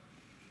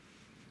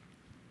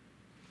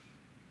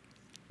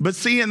 But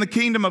see, in the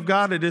kingdom of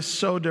God, it is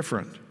so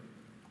different.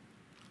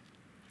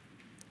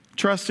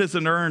 Trust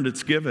isn't earned,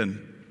 it's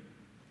given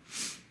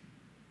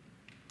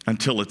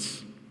until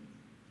it's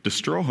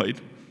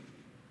destroyed.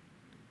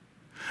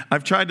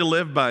 I've tried to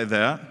live by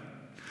that,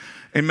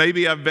 and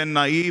maybe I've been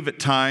naive at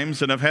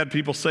times, and I've had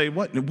people say,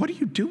 what are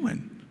you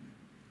doing?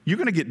 You're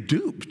going to get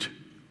duped.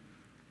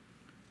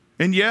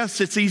 And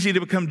yes, it's easy to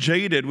become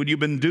jaded when you've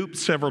been duped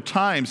several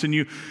times, and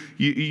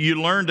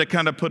you learn to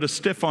kind of put a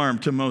stiff arm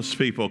to most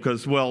people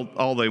because, well,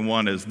 all they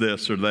want is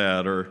this or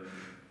that, or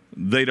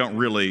they don't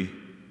really...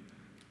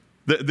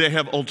 They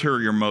have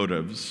ulterior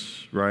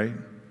motives, right?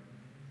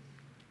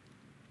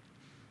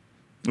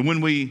 And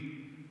when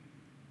we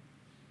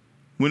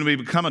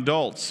become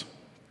adults,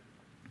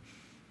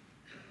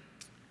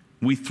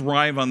 we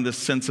thrive on this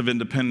sense of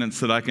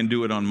independence that I can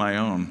do it on my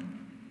own,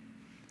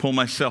 pull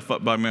myself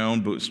up by my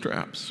own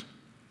bootstraps.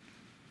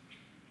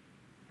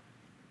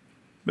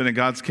 But in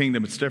God's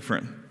kingdom, it's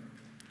different.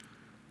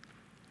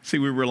 See,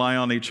 we rely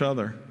on each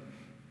other.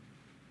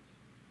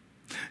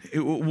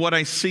 What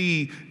I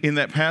see in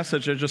that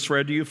passage I just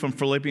read to you from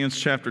Philippians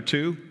chapter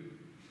 2,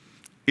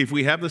 if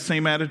we have the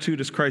same attitude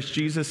as Christ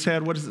Jesus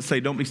had, what does it say?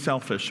 Don't be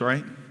selfish,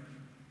 right?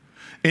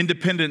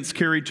 Independence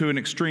carried to an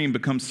extreme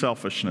becomes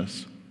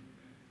selfishness.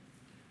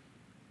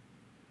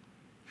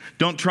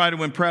 Don't try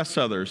to impress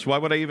others. Why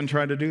would I even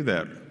try to do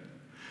that?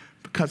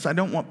 Because I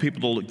don't want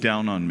people to look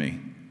down on me.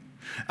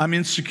 I'm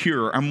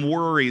insecure. I'm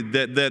worried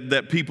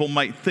that people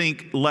might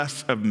think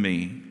less of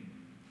me.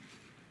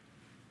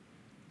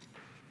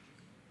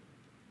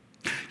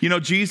 You know,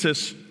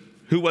 Jesus,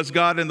 who was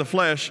God in the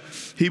flesh,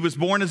 he was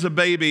born as a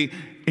baby.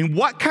 In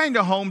what kind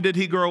of home did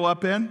he grow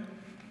up in?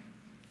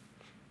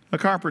 A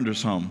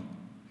carpenter's home.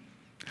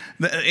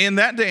 In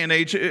that day and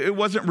age, it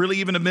wasn't really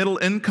even a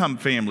middle-income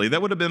family.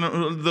 That would have been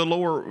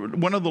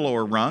one of the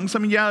lower rungs. I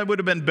mean, yeah, it would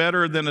have been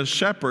better than a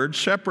shepherd.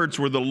 Shepherds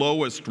were the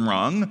lowest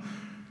rung.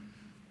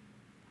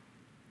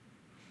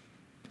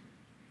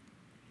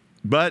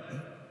 But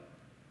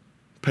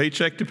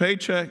paycheck to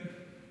paycheck.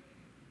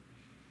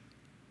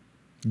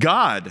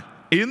 God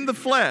in the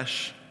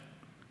flesh,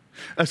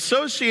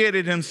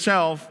 associated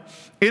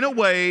himself in a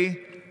way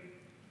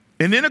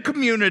and in a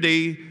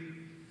community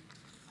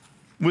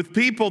with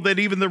people that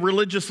even the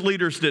religious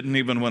leaders didn't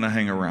even want to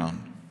hang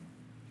around.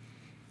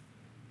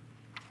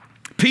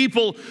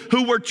 People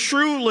who were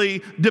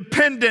truly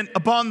dependent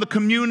upon the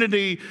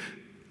community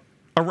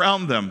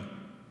around them,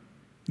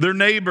 their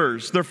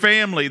neighbors, their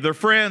family, their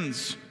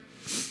friends.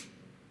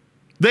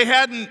 They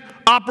hadn't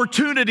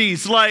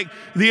opportunities like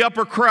the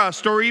upper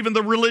crust or even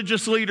the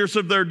religious leaders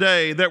of their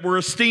day that were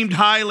esteemed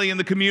highly in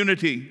the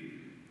community.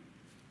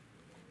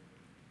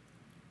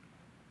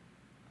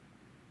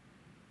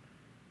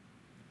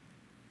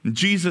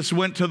 Jesus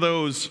went to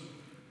those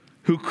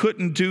who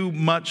couldn't do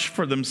much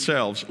for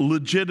themselves,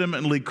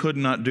 legitimately could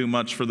not do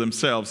much for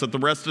themselves, that the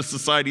rest of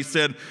society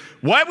said,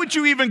 why would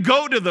you even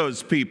go to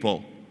those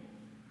people?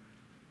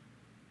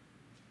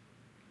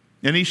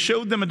 And he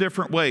showed them a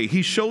different way.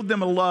 He showed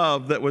them a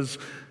love that was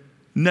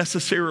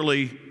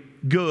necessarily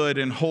good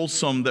and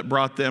wholesome, that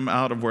brought them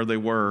out of where they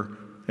were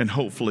and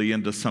hopefully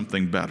into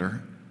something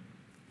better.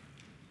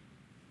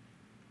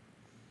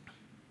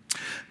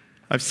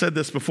 I've said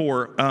this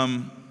before.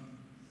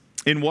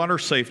 In water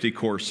safety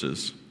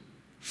courses,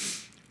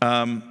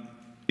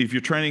 if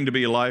you're training to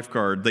be a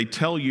lifeguard, they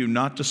tell you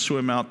not to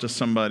swim out to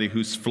somebody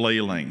who's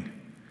flailing.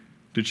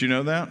 Did you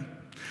know that?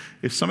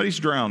 If somebody's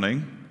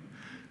drowning,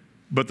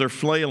 but they're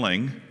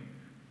flailing,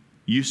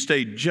 you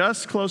stay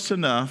just close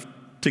enough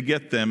to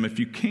get them if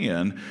you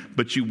can,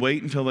 but you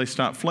wait until they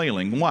stop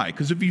flailing. Why?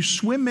 Because if you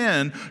swim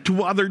in to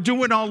while they're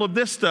doing all of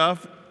this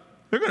stuff,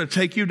 they're going to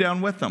take you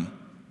down with them,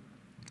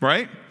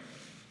 right?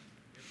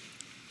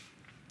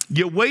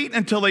 You wait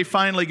until they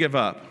finally give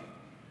up.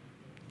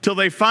 Till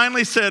they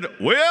finally said,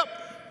 well,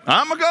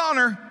 I'm a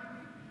goner.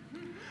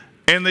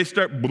 And they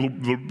start,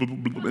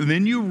 and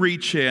then you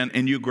reach in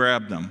and you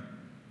grab them.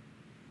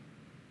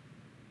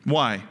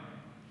 Why?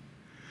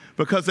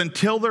 Because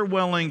until they're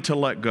willing to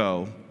let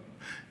go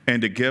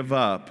and to give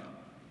up,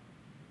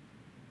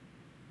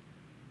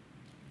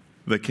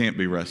 they can't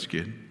be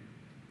rescued.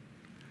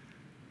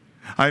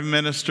 I've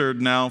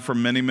ministered now for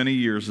many, many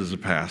years as a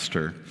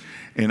pastor.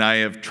 And I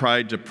have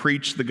tried to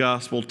preach the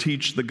gospel,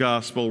 teach the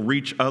gospel,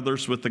 reach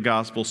others with the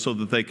gospel so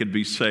that they could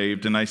be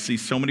saved. And I see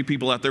so many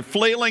people out there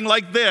flailing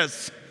like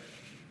this,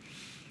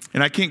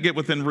 and I can't get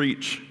within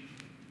reach.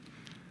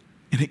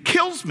 And it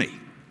kills me.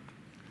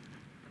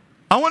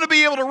 I want to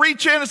be able to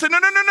reach in and say, no,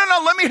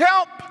 let me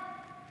help.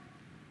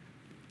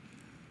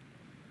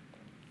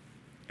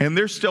 And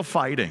they're still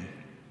fighting.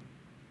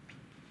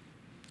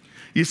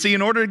 You see,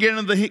 in order to get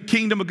into the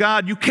kingdom of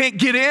God, you can't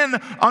get in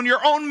on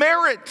your own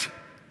merit.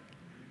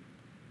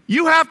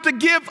 You have to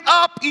give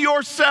up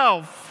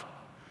yourself.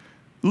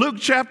 Luke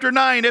chapter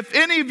 9, if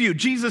any of you,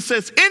 Jesus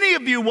says, any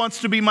of you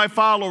wants to be my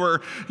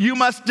follower, you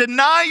must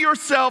deny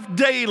yourself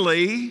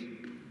daily,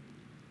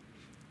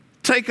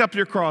 take up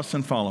your cross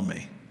and follow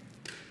me.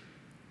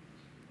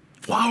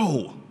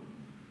 Whoa,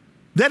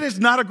 that is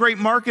not a great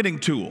marketing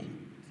tool.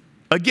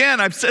 Again,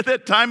 I've said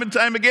that time and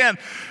time again.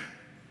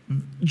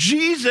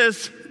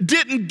 Jesus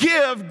didn't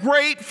give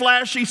great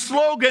flashy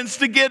slogans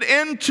to get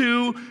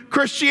into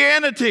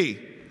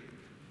Christianity.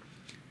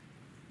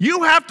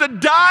 You have to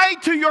die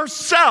to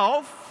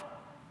yourself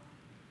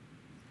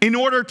in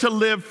order to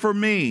live for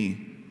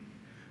me.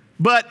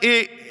 But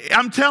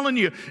I'm telling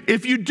you,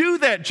 if you do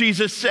that,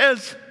 Jesus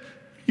says,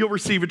 you'll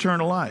receive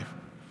eternal life.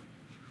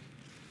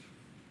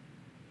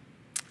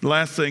 The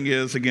last thing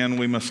is, again,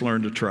 we must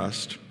learn to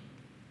trust.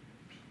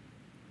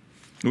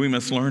 We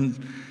must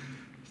learn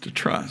to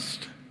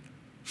trust.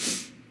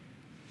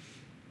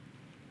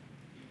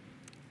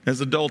 As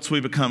adults,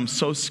 we become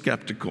so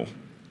skeptical.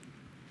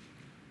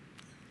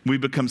 We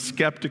become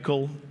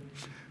skeptical.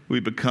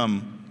 We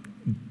become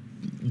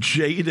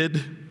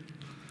jaded.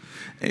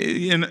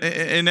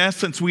 In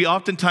essence, we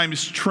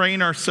oftentimes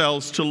train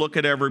ourselves to look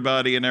at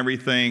everybody and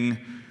everything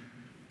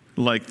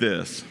like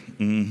this.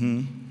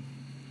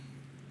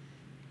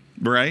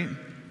 Right?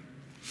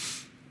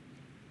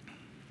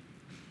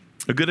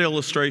 A good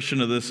illustration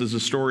of this is a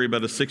story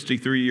about a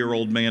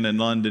 63-year-old man in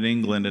London,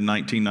 England in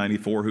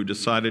 1994 who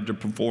decided to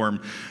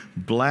perform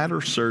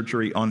bladder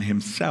surgery on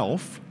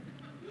himself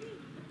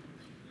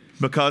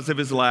because of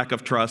his lack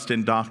of trust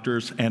in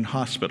doctors and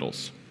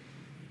hospitals.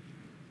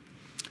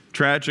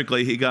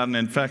 Tragically, he got an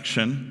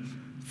infection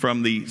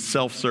from the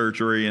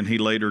self-surgery and he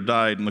later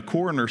died. And the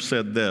coroner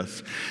said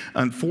this,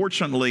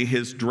 unfortunately,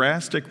 his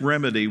drastic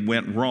remedy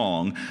went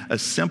wrong. A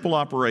simple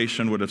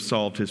operation would have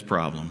solved his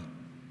problem.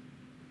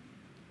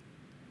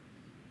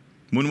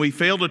 When we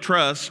fail to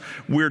trust,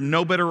 we're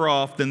no better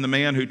off than the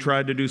man who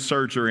tried to do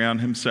surgery on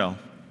himself.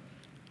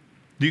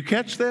 Do you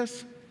catch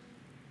this?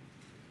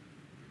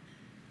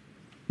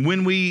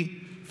 When we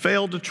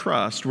fail to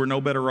trust, we're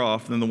no better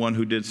off than the one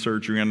who did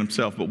surgery on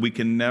himself. But we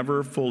can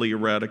never fully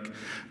eradicate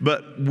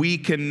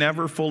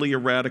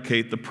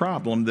the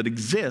problem that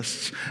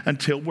exists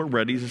until we're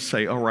ready to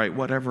say, all right,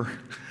 whatever,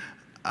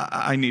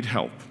 I need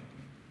help.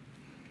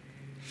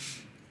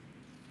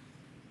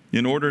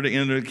 In order to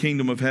enter the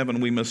kingdom of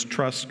heaven, we must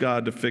trust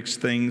God to fix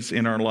things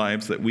in our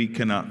lives that we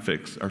cannot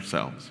fix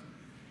ourselves.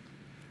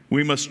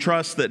 We must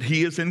trust that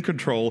He is in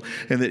control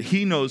and that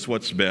He knows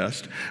what's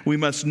best. We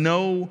must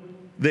know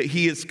that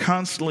He is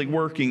constantly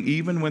working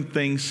even when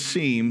things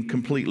seem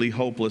completely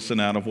hopeless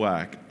and out of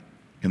whack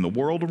in the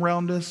world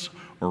around us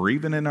or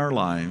even in our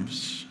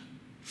lives.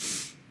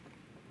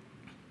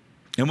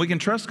 And we can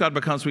trust God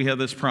because we have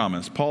this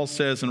promise. Paul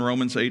says in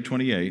Romans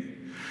 8:28,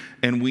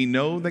 and we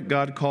know that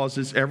God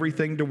causes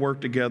everything to work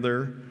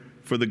together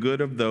for the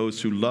good of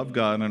those who love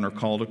God and are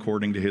called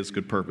according to His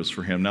good purpose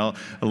for Him. Now,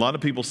 a lot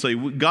of people say,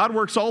 God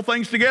works all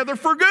things together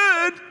for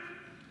good,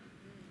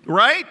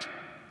 right?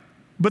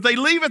 But they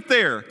leave it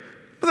there.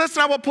 But that's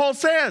not what Paul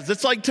says.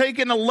 It's like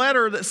taking a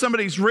letter that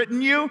somebody's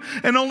written you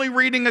and only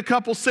reading a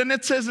couple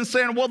sentences and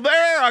saying, well,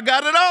 there, I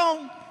got it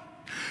all.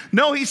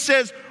 No, he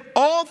says,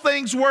 all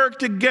things work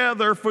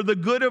together for the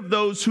good of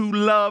those who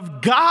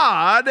love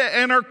God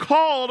and are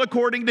called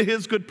according to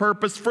His good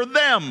purpose for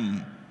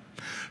them.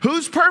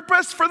 Whose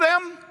purpose for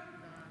them?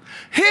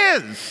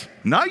 His,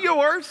 not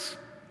yours,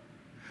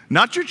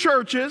 not your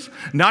churches,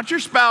 not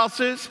your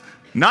spouses,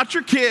 not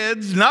your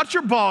kids, not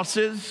your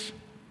bosses,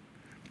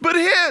 but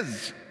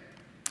His.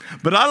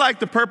 But I like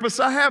the purpose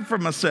I have for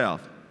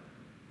myself.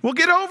 Well,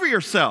 get over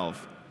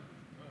yourself,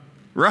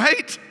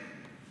 right?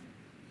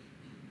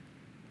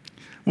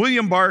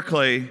 William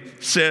Barclay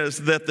says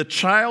that the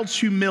child's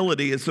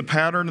humility is the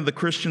pattern of the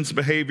Christian's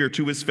behavior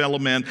to his fellow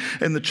men,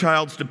 and the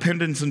child's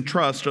dependence and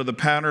trust are the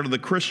pattern of the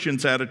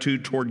Christian's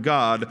attitude toward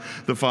God,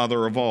 the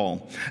Father of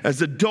all.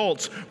 As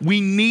adults, we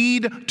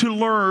need to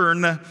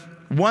learn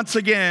once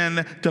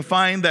again to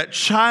find that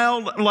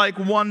childlike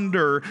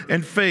wonder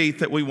and faith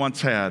that we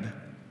once had.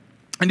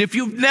 And if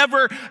you've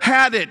never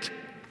had it,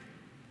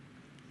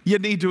 you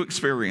need to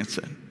experience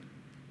it.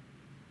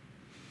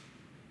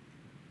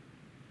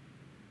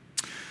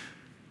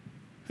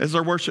 As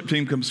our worship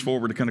team comes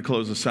forward to kind of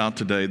close us out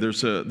today,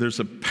 there's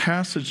a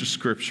passage of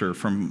Scripture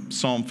from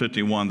Psalm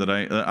 51 that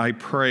I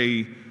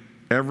pray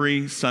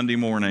every Sunday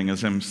morning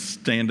as I'm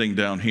standing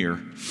down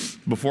here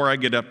before I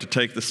get up to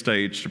take the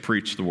stage to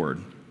preach the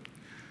Word.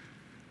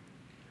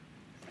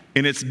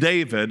 And it's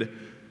David.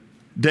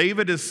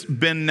 David has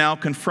been now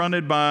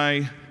confronted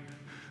by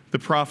the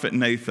prophet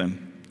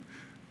Nathan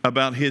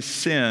about his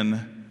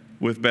sin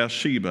with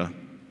Bathsheba.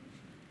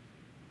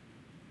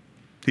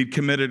 He'd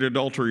committed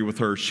adultery with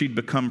her. She'd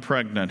become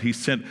pregnant. He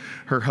sent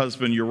her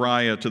husband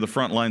Uriah to the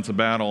front lines of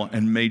battle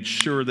and made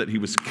sure that he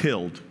was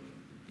killed.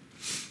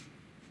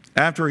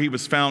 After he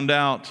was found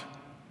out,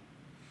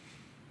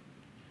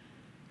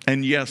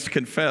 and yes,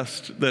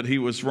 confessed that he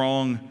was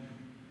wrong,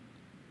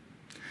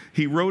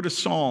 he wrote a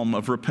psalm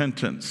of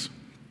repentance.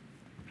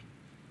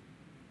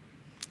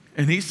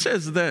 And he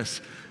says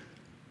this,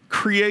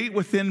 create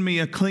within me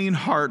a clean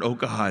heart, O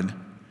God,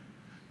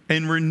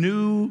 and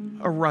renew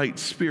a right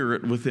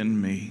spirit within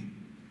me.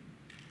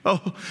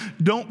 Oh,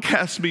 don't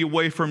cast me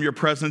away from your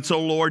presence, O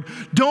Lord.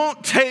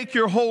 Don't take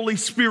your Holy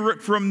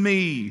Spirit from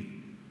me.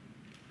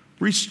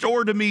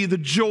 Restore to me the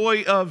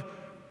joy of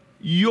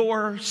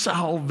your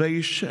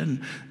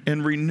salvation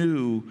and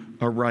renew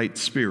a right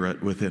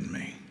spirit within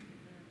me.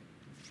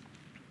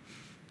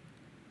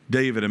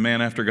 David, a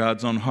man after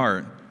God's own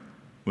heart,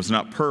 was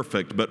not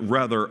perfect, but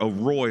rather a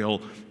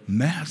royal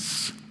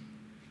mess.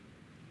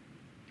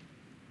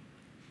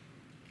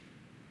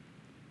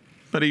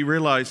 But he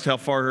realized how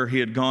far he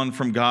had gone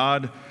from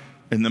God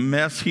and the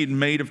mess he'd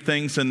made of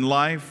things in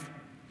life.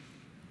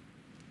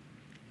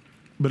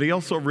 But he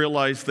also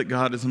realized that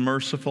God is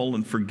merciful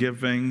and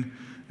forgiving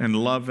and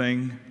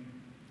loving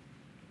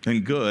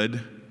and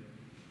good.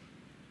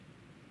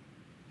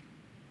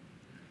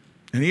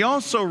 And he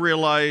also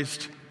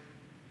realized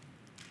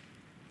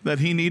that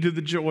he needed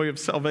the joy of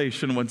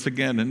salvation once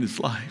again in his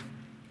life.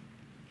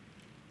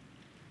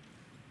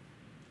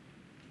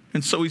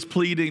 And so he's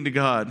pleading to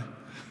God,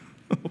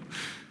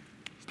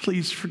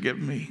 please forgive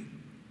me.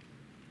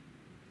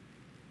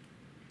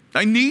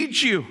 I need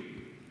you.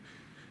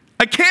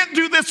 I can't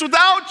do this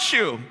without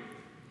you.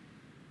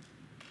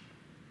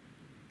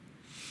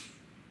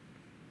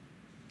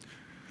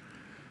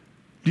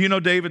 Do you know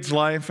David's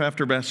life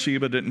after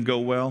Bathsheba didn't go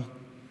well?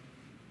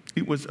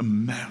 It was a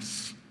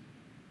mess.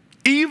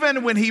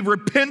 Even when he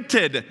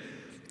repented,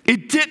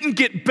 it didn't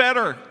get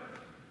better.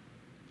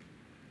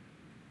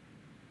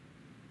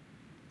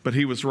 But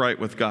he was right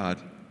with God,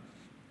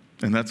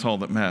 and that's all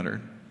that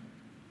mattered.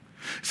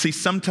 See,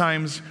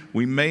 sometimes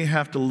we may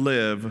have to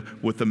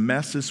live with the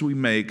messes we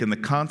make and the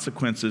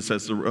consequences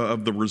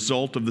of the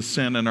result of the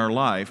sin in our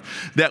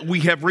life that we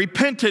have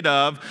repented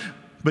of,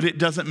 but it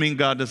doesn't mean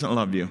God doesn't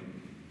love you.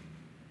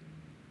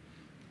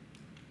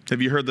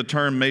 Have you heard the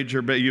term,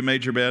 you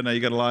made your bed, now you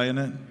got to lie in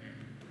it?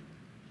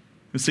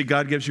 You see,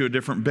 God gives you a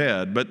different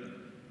bed, but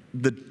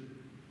the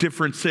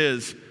difference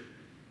is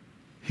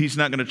He's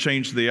not going to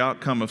change the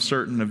outcome of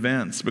certain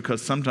events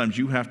because sometimes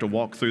you have to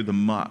walk through the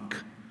muck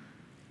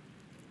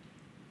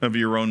of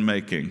your own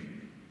making.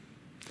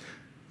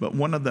 But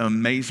one of the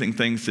amazing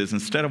things is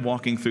instead of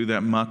walking through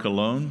that muck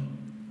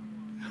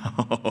alone,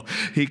 No,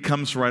 he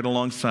comes right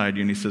alongside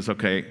you and he says,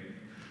 okay,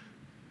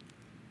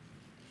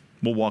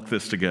 we'll walk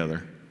this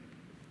together.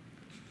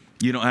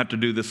 You don't have to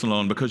do this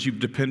alone because you've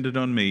depended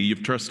on me,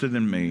 you've trusted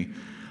in me.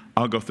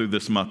 I'll go through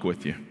this muck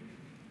with you.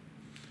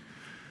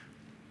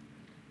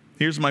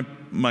 Here's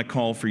my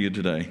call for you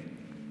today.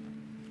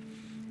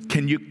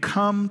 Can you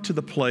come to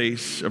the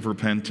place of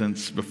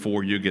repentance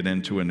before you get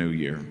into a new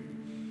year?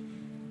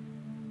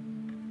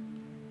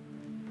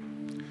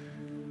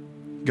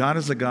 God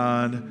is a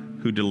God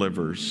who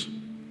delivers.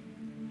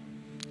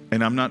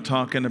 And I'm not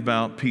talking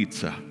about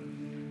pizza.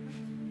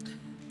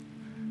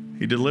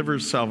 He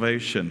delivers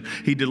salvation.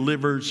 He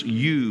delivers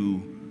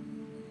you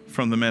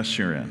from the mess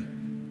you're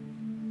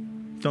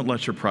in. Don't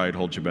let your pride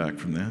hold you back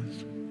from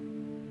this.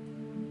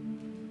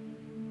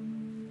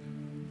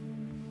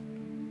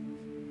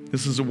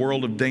 This is a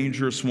world of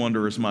dangerous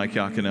wonder, as Mike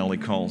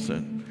Yaconelli calls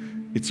it.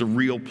 It's a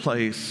real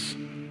place.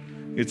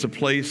 It's a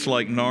place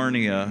like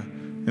Narnia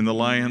in The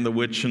Lion, the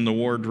Witch, and the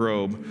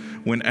Wardrobe,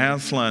 when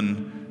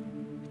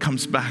Aslan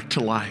comes back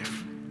to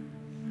life.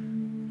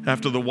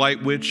 After the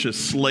White Witch has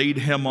slayed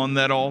him on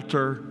that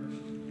altar,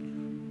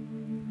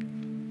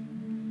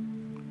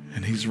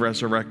 and he's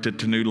resurrected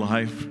to new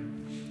life.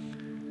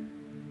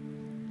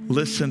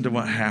 Listen to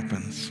what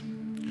happens.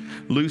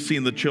 Lucy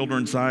and the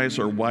children's eyes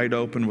are wide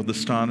open with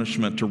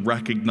astonishment to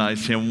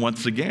recognize him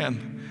once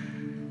again.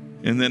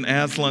 And then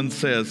Aslan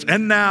says,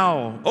 and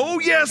now, oh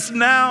yes,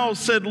 now,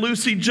 said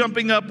Lucy,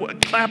 jumping up,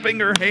 clapping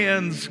her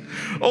hands.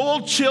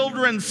 Oh,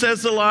 children,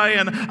 says the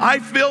lion, I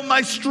feel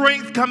my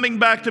strength coming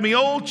back to me.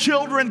 Oh,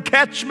 children,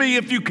 catch me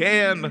if you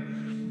can.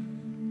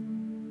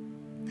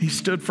 He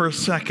stood for a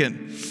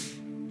second,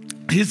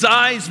 his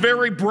eyes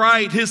very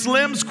bright, his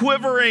limbs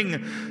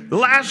quivering,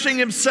 lashing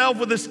himself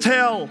with his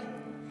tail.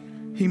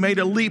 He made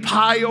a leap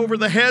high over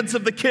the heads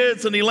of the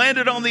kids, and he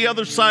landed on the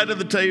other side of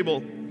the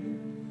table.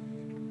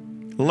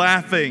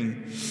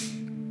 Laughing,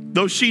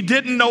 though she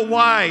didn't know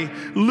why,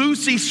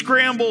 Lucy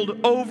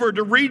scrambled over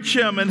to reach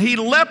him, and he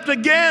leapt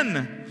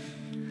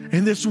again,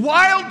 and this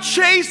wild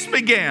chase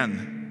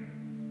began.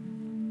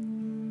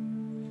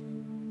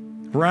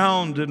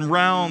 Round and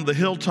round the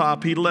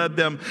hilltop he led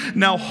them,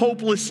 now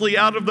hopelessly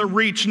out of their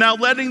reach, now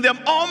letting them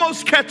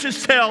almost catch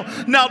his tail,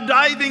 now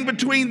diving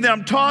between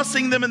them,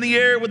 tossing them in the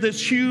air with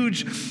his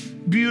huge,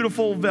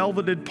 beautiful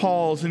velveted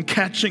paws and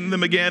catching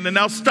them again, and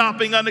now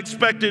stopping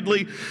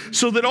unexpectedly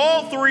so that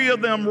all three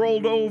of them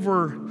rolled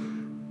over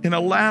in a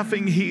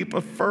laughing heap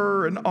of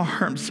fur and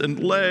arms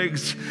and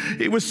legs.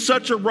 It was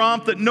such a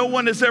romp that no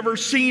one has ever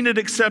seen it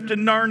except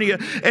in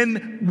Narnia.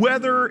 And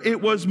whether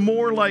it was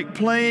more like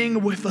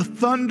playing with a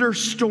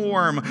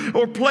thunderstorm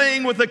or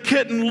playing with a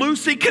kitten,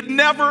 Lucy could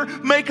never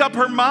make up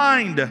her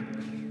mind.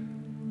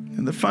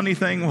 And the funny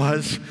thing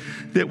was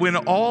that when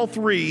all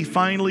three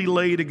finally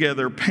lay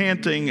together,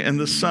 panting in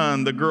the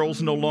sun, the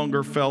girls no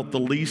longer felt the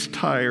least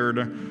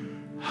tired,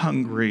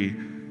 hungry,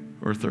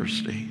 or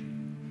thirsty.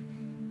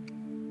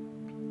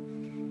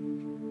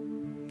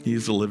 He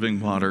is the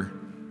living water.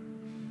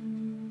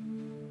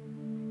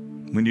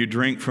 When you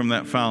drink from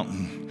that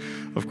fountain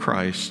of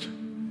Christ,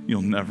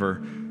 you'll never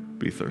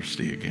be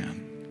thirsty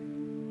again.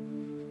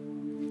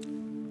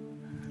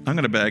 I'm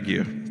going to beg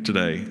you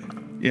today,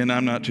 and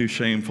I'm not too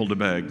shameful to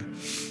beg.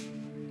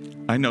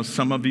 I know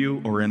some of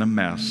you are in a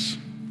mess.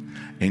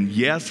 And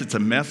yes, it's a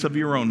mess of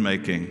your own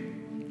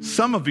making.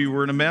 Some of you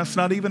are in a mess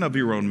not even of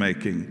your own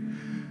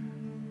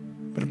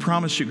making. But I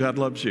promise you, God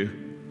loves you.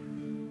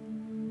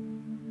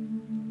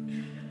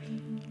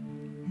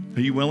 Are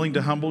you willing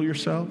to humble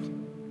yourself?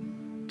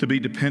 To be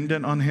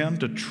dependent on Him?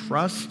 To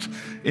trust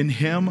in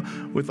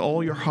Him with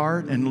all your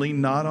heart and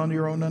lean not on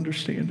your own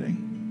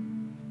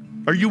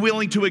understanding? Are you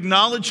willing to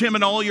acknowledge Him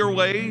in all your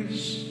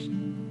ways?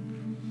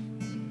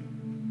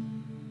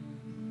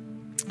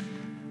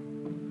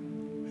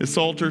 This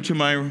altar to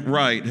my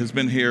right has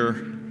been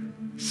here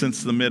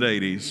since the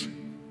mid-'80s.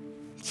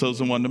 So's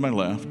the one to my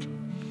left.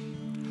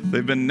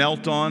 They've been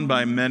knelt on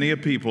by many a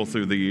people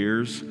through the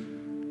years.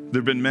 There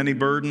have been many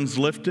burdens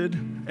lifted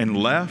and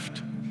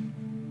left.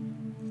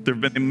 There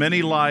have been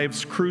many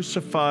lives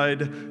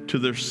crucified to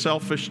their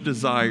selfish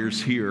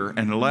desires here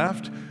and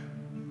left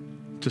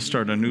to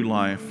start a new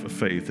life of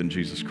faith in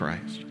Jesus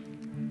Christ.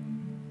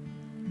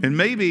 And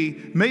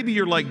maybe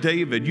you're like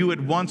David. You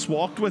had once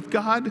walked with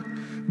God,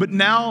 but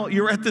now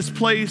you're at this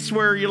place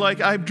where you're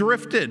like, I've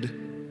drifted.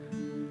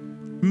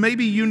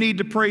 Maybe you need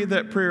to pray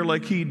that prayer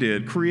like he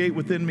did. Create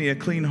within me a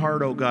clean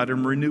heart, O God,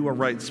 and renew a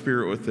right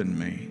spirit within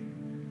me.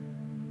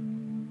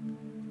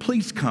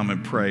 Please come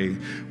and pray.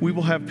 We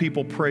will have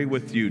people pray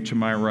with you to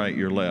my right,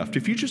 your left.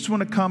 If you just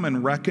want to come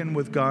and reckon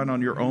with God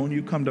on your own,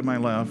 you come to my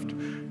left,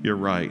 your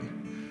right.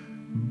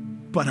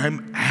 But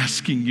I'm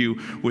asking you,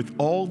 with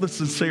all the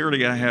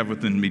sincerity I have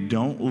within me,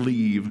 don't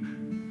leave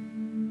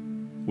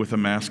with a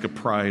mask of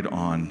pride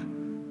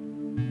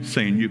on,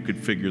 saying you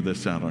could figure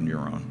this out on your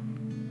own.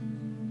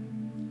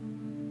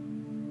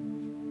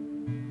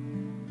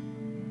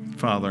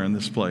 Father, in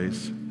this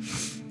place,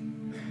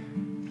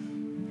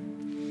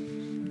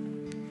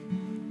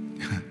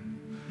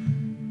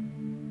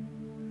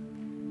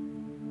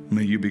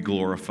 may you be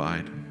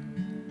glorified.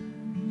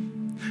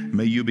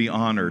 May you be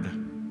honored.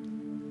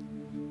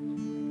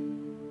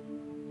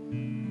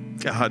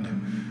 God,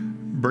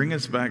 bring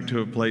us back to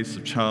a place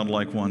of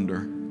childlike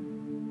wonder.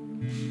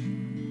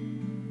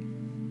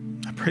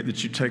 I pray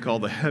that you take all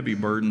the heavy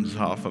burdens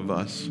off of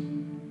us.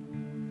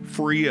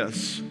 Free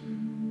us.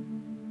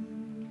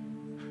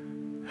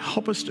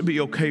 Help us to be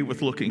okay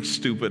with looking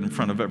stupid in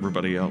front of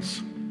everybody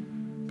else,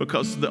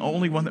 because the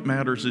only one that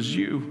matters is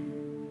you.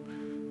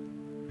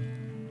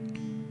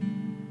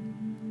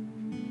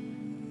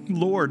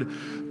 Lord,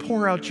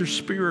 pour out your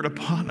Spirit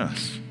upon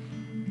us.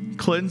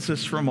 Cleanse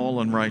us from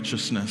all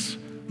unrighteousness.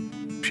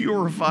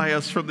 Purify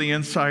us from the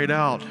inside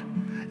out.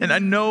 And I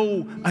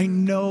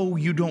know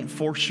you don't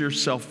force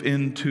yourself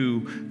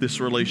into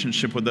this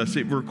relationship with us.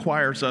 It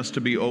requires us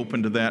to be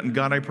open to that. And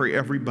God, I pray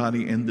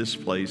everybody in this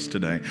place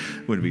today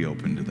would be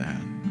open to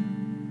that.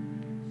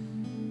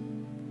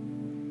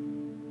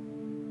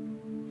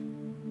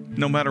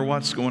 No matter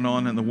what's going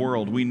on in the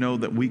world, we know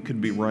that we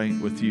could be right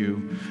with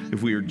you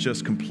if we are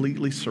just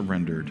completely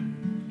surrendered.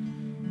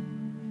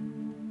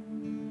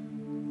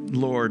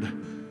 Lord,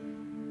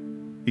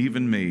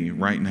 even me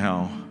right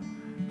now,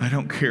 I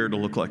don't care to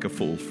look like a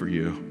fool for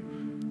you.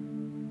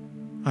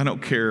 I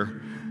don't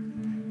care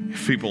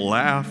if people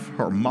laugh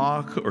or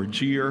mock or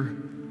jeer.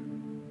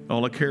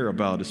 All I care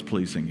about is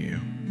pleasing you.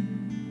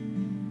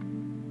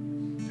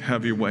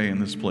 Have your way in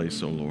this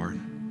place, O Lord.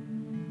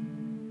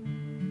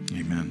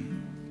 Amen.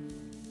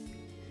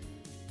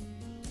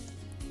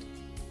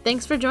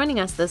 Thanks for joining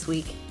us this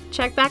week.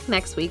 Check back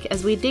next week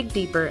as we dig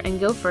deeper and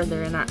go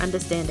further in our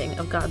understanding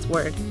of God's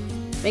Word.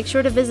 Make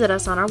sure to visit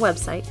us on our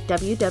website,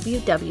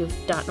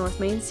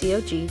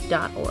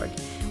 www.northmaincog.org,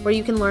 where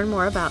you can learn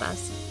more about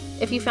us.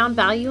 If you found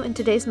value in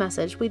today's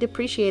message, we'd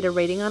appreciate a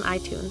rating on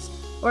iTunes,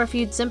 or if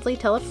you'd simply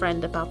tell a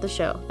friend about the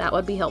show, that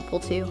would be helpful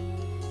too.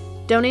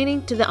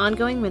 Donating to the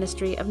ongoing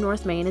ministry of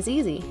North Main is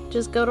easy.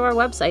 Just go to our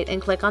website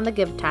and click on the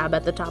Give tab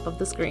at the top of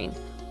the screen.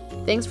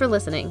 Thanks for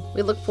listening.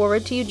 We look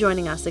forward to you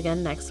joining us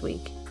again next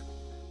week.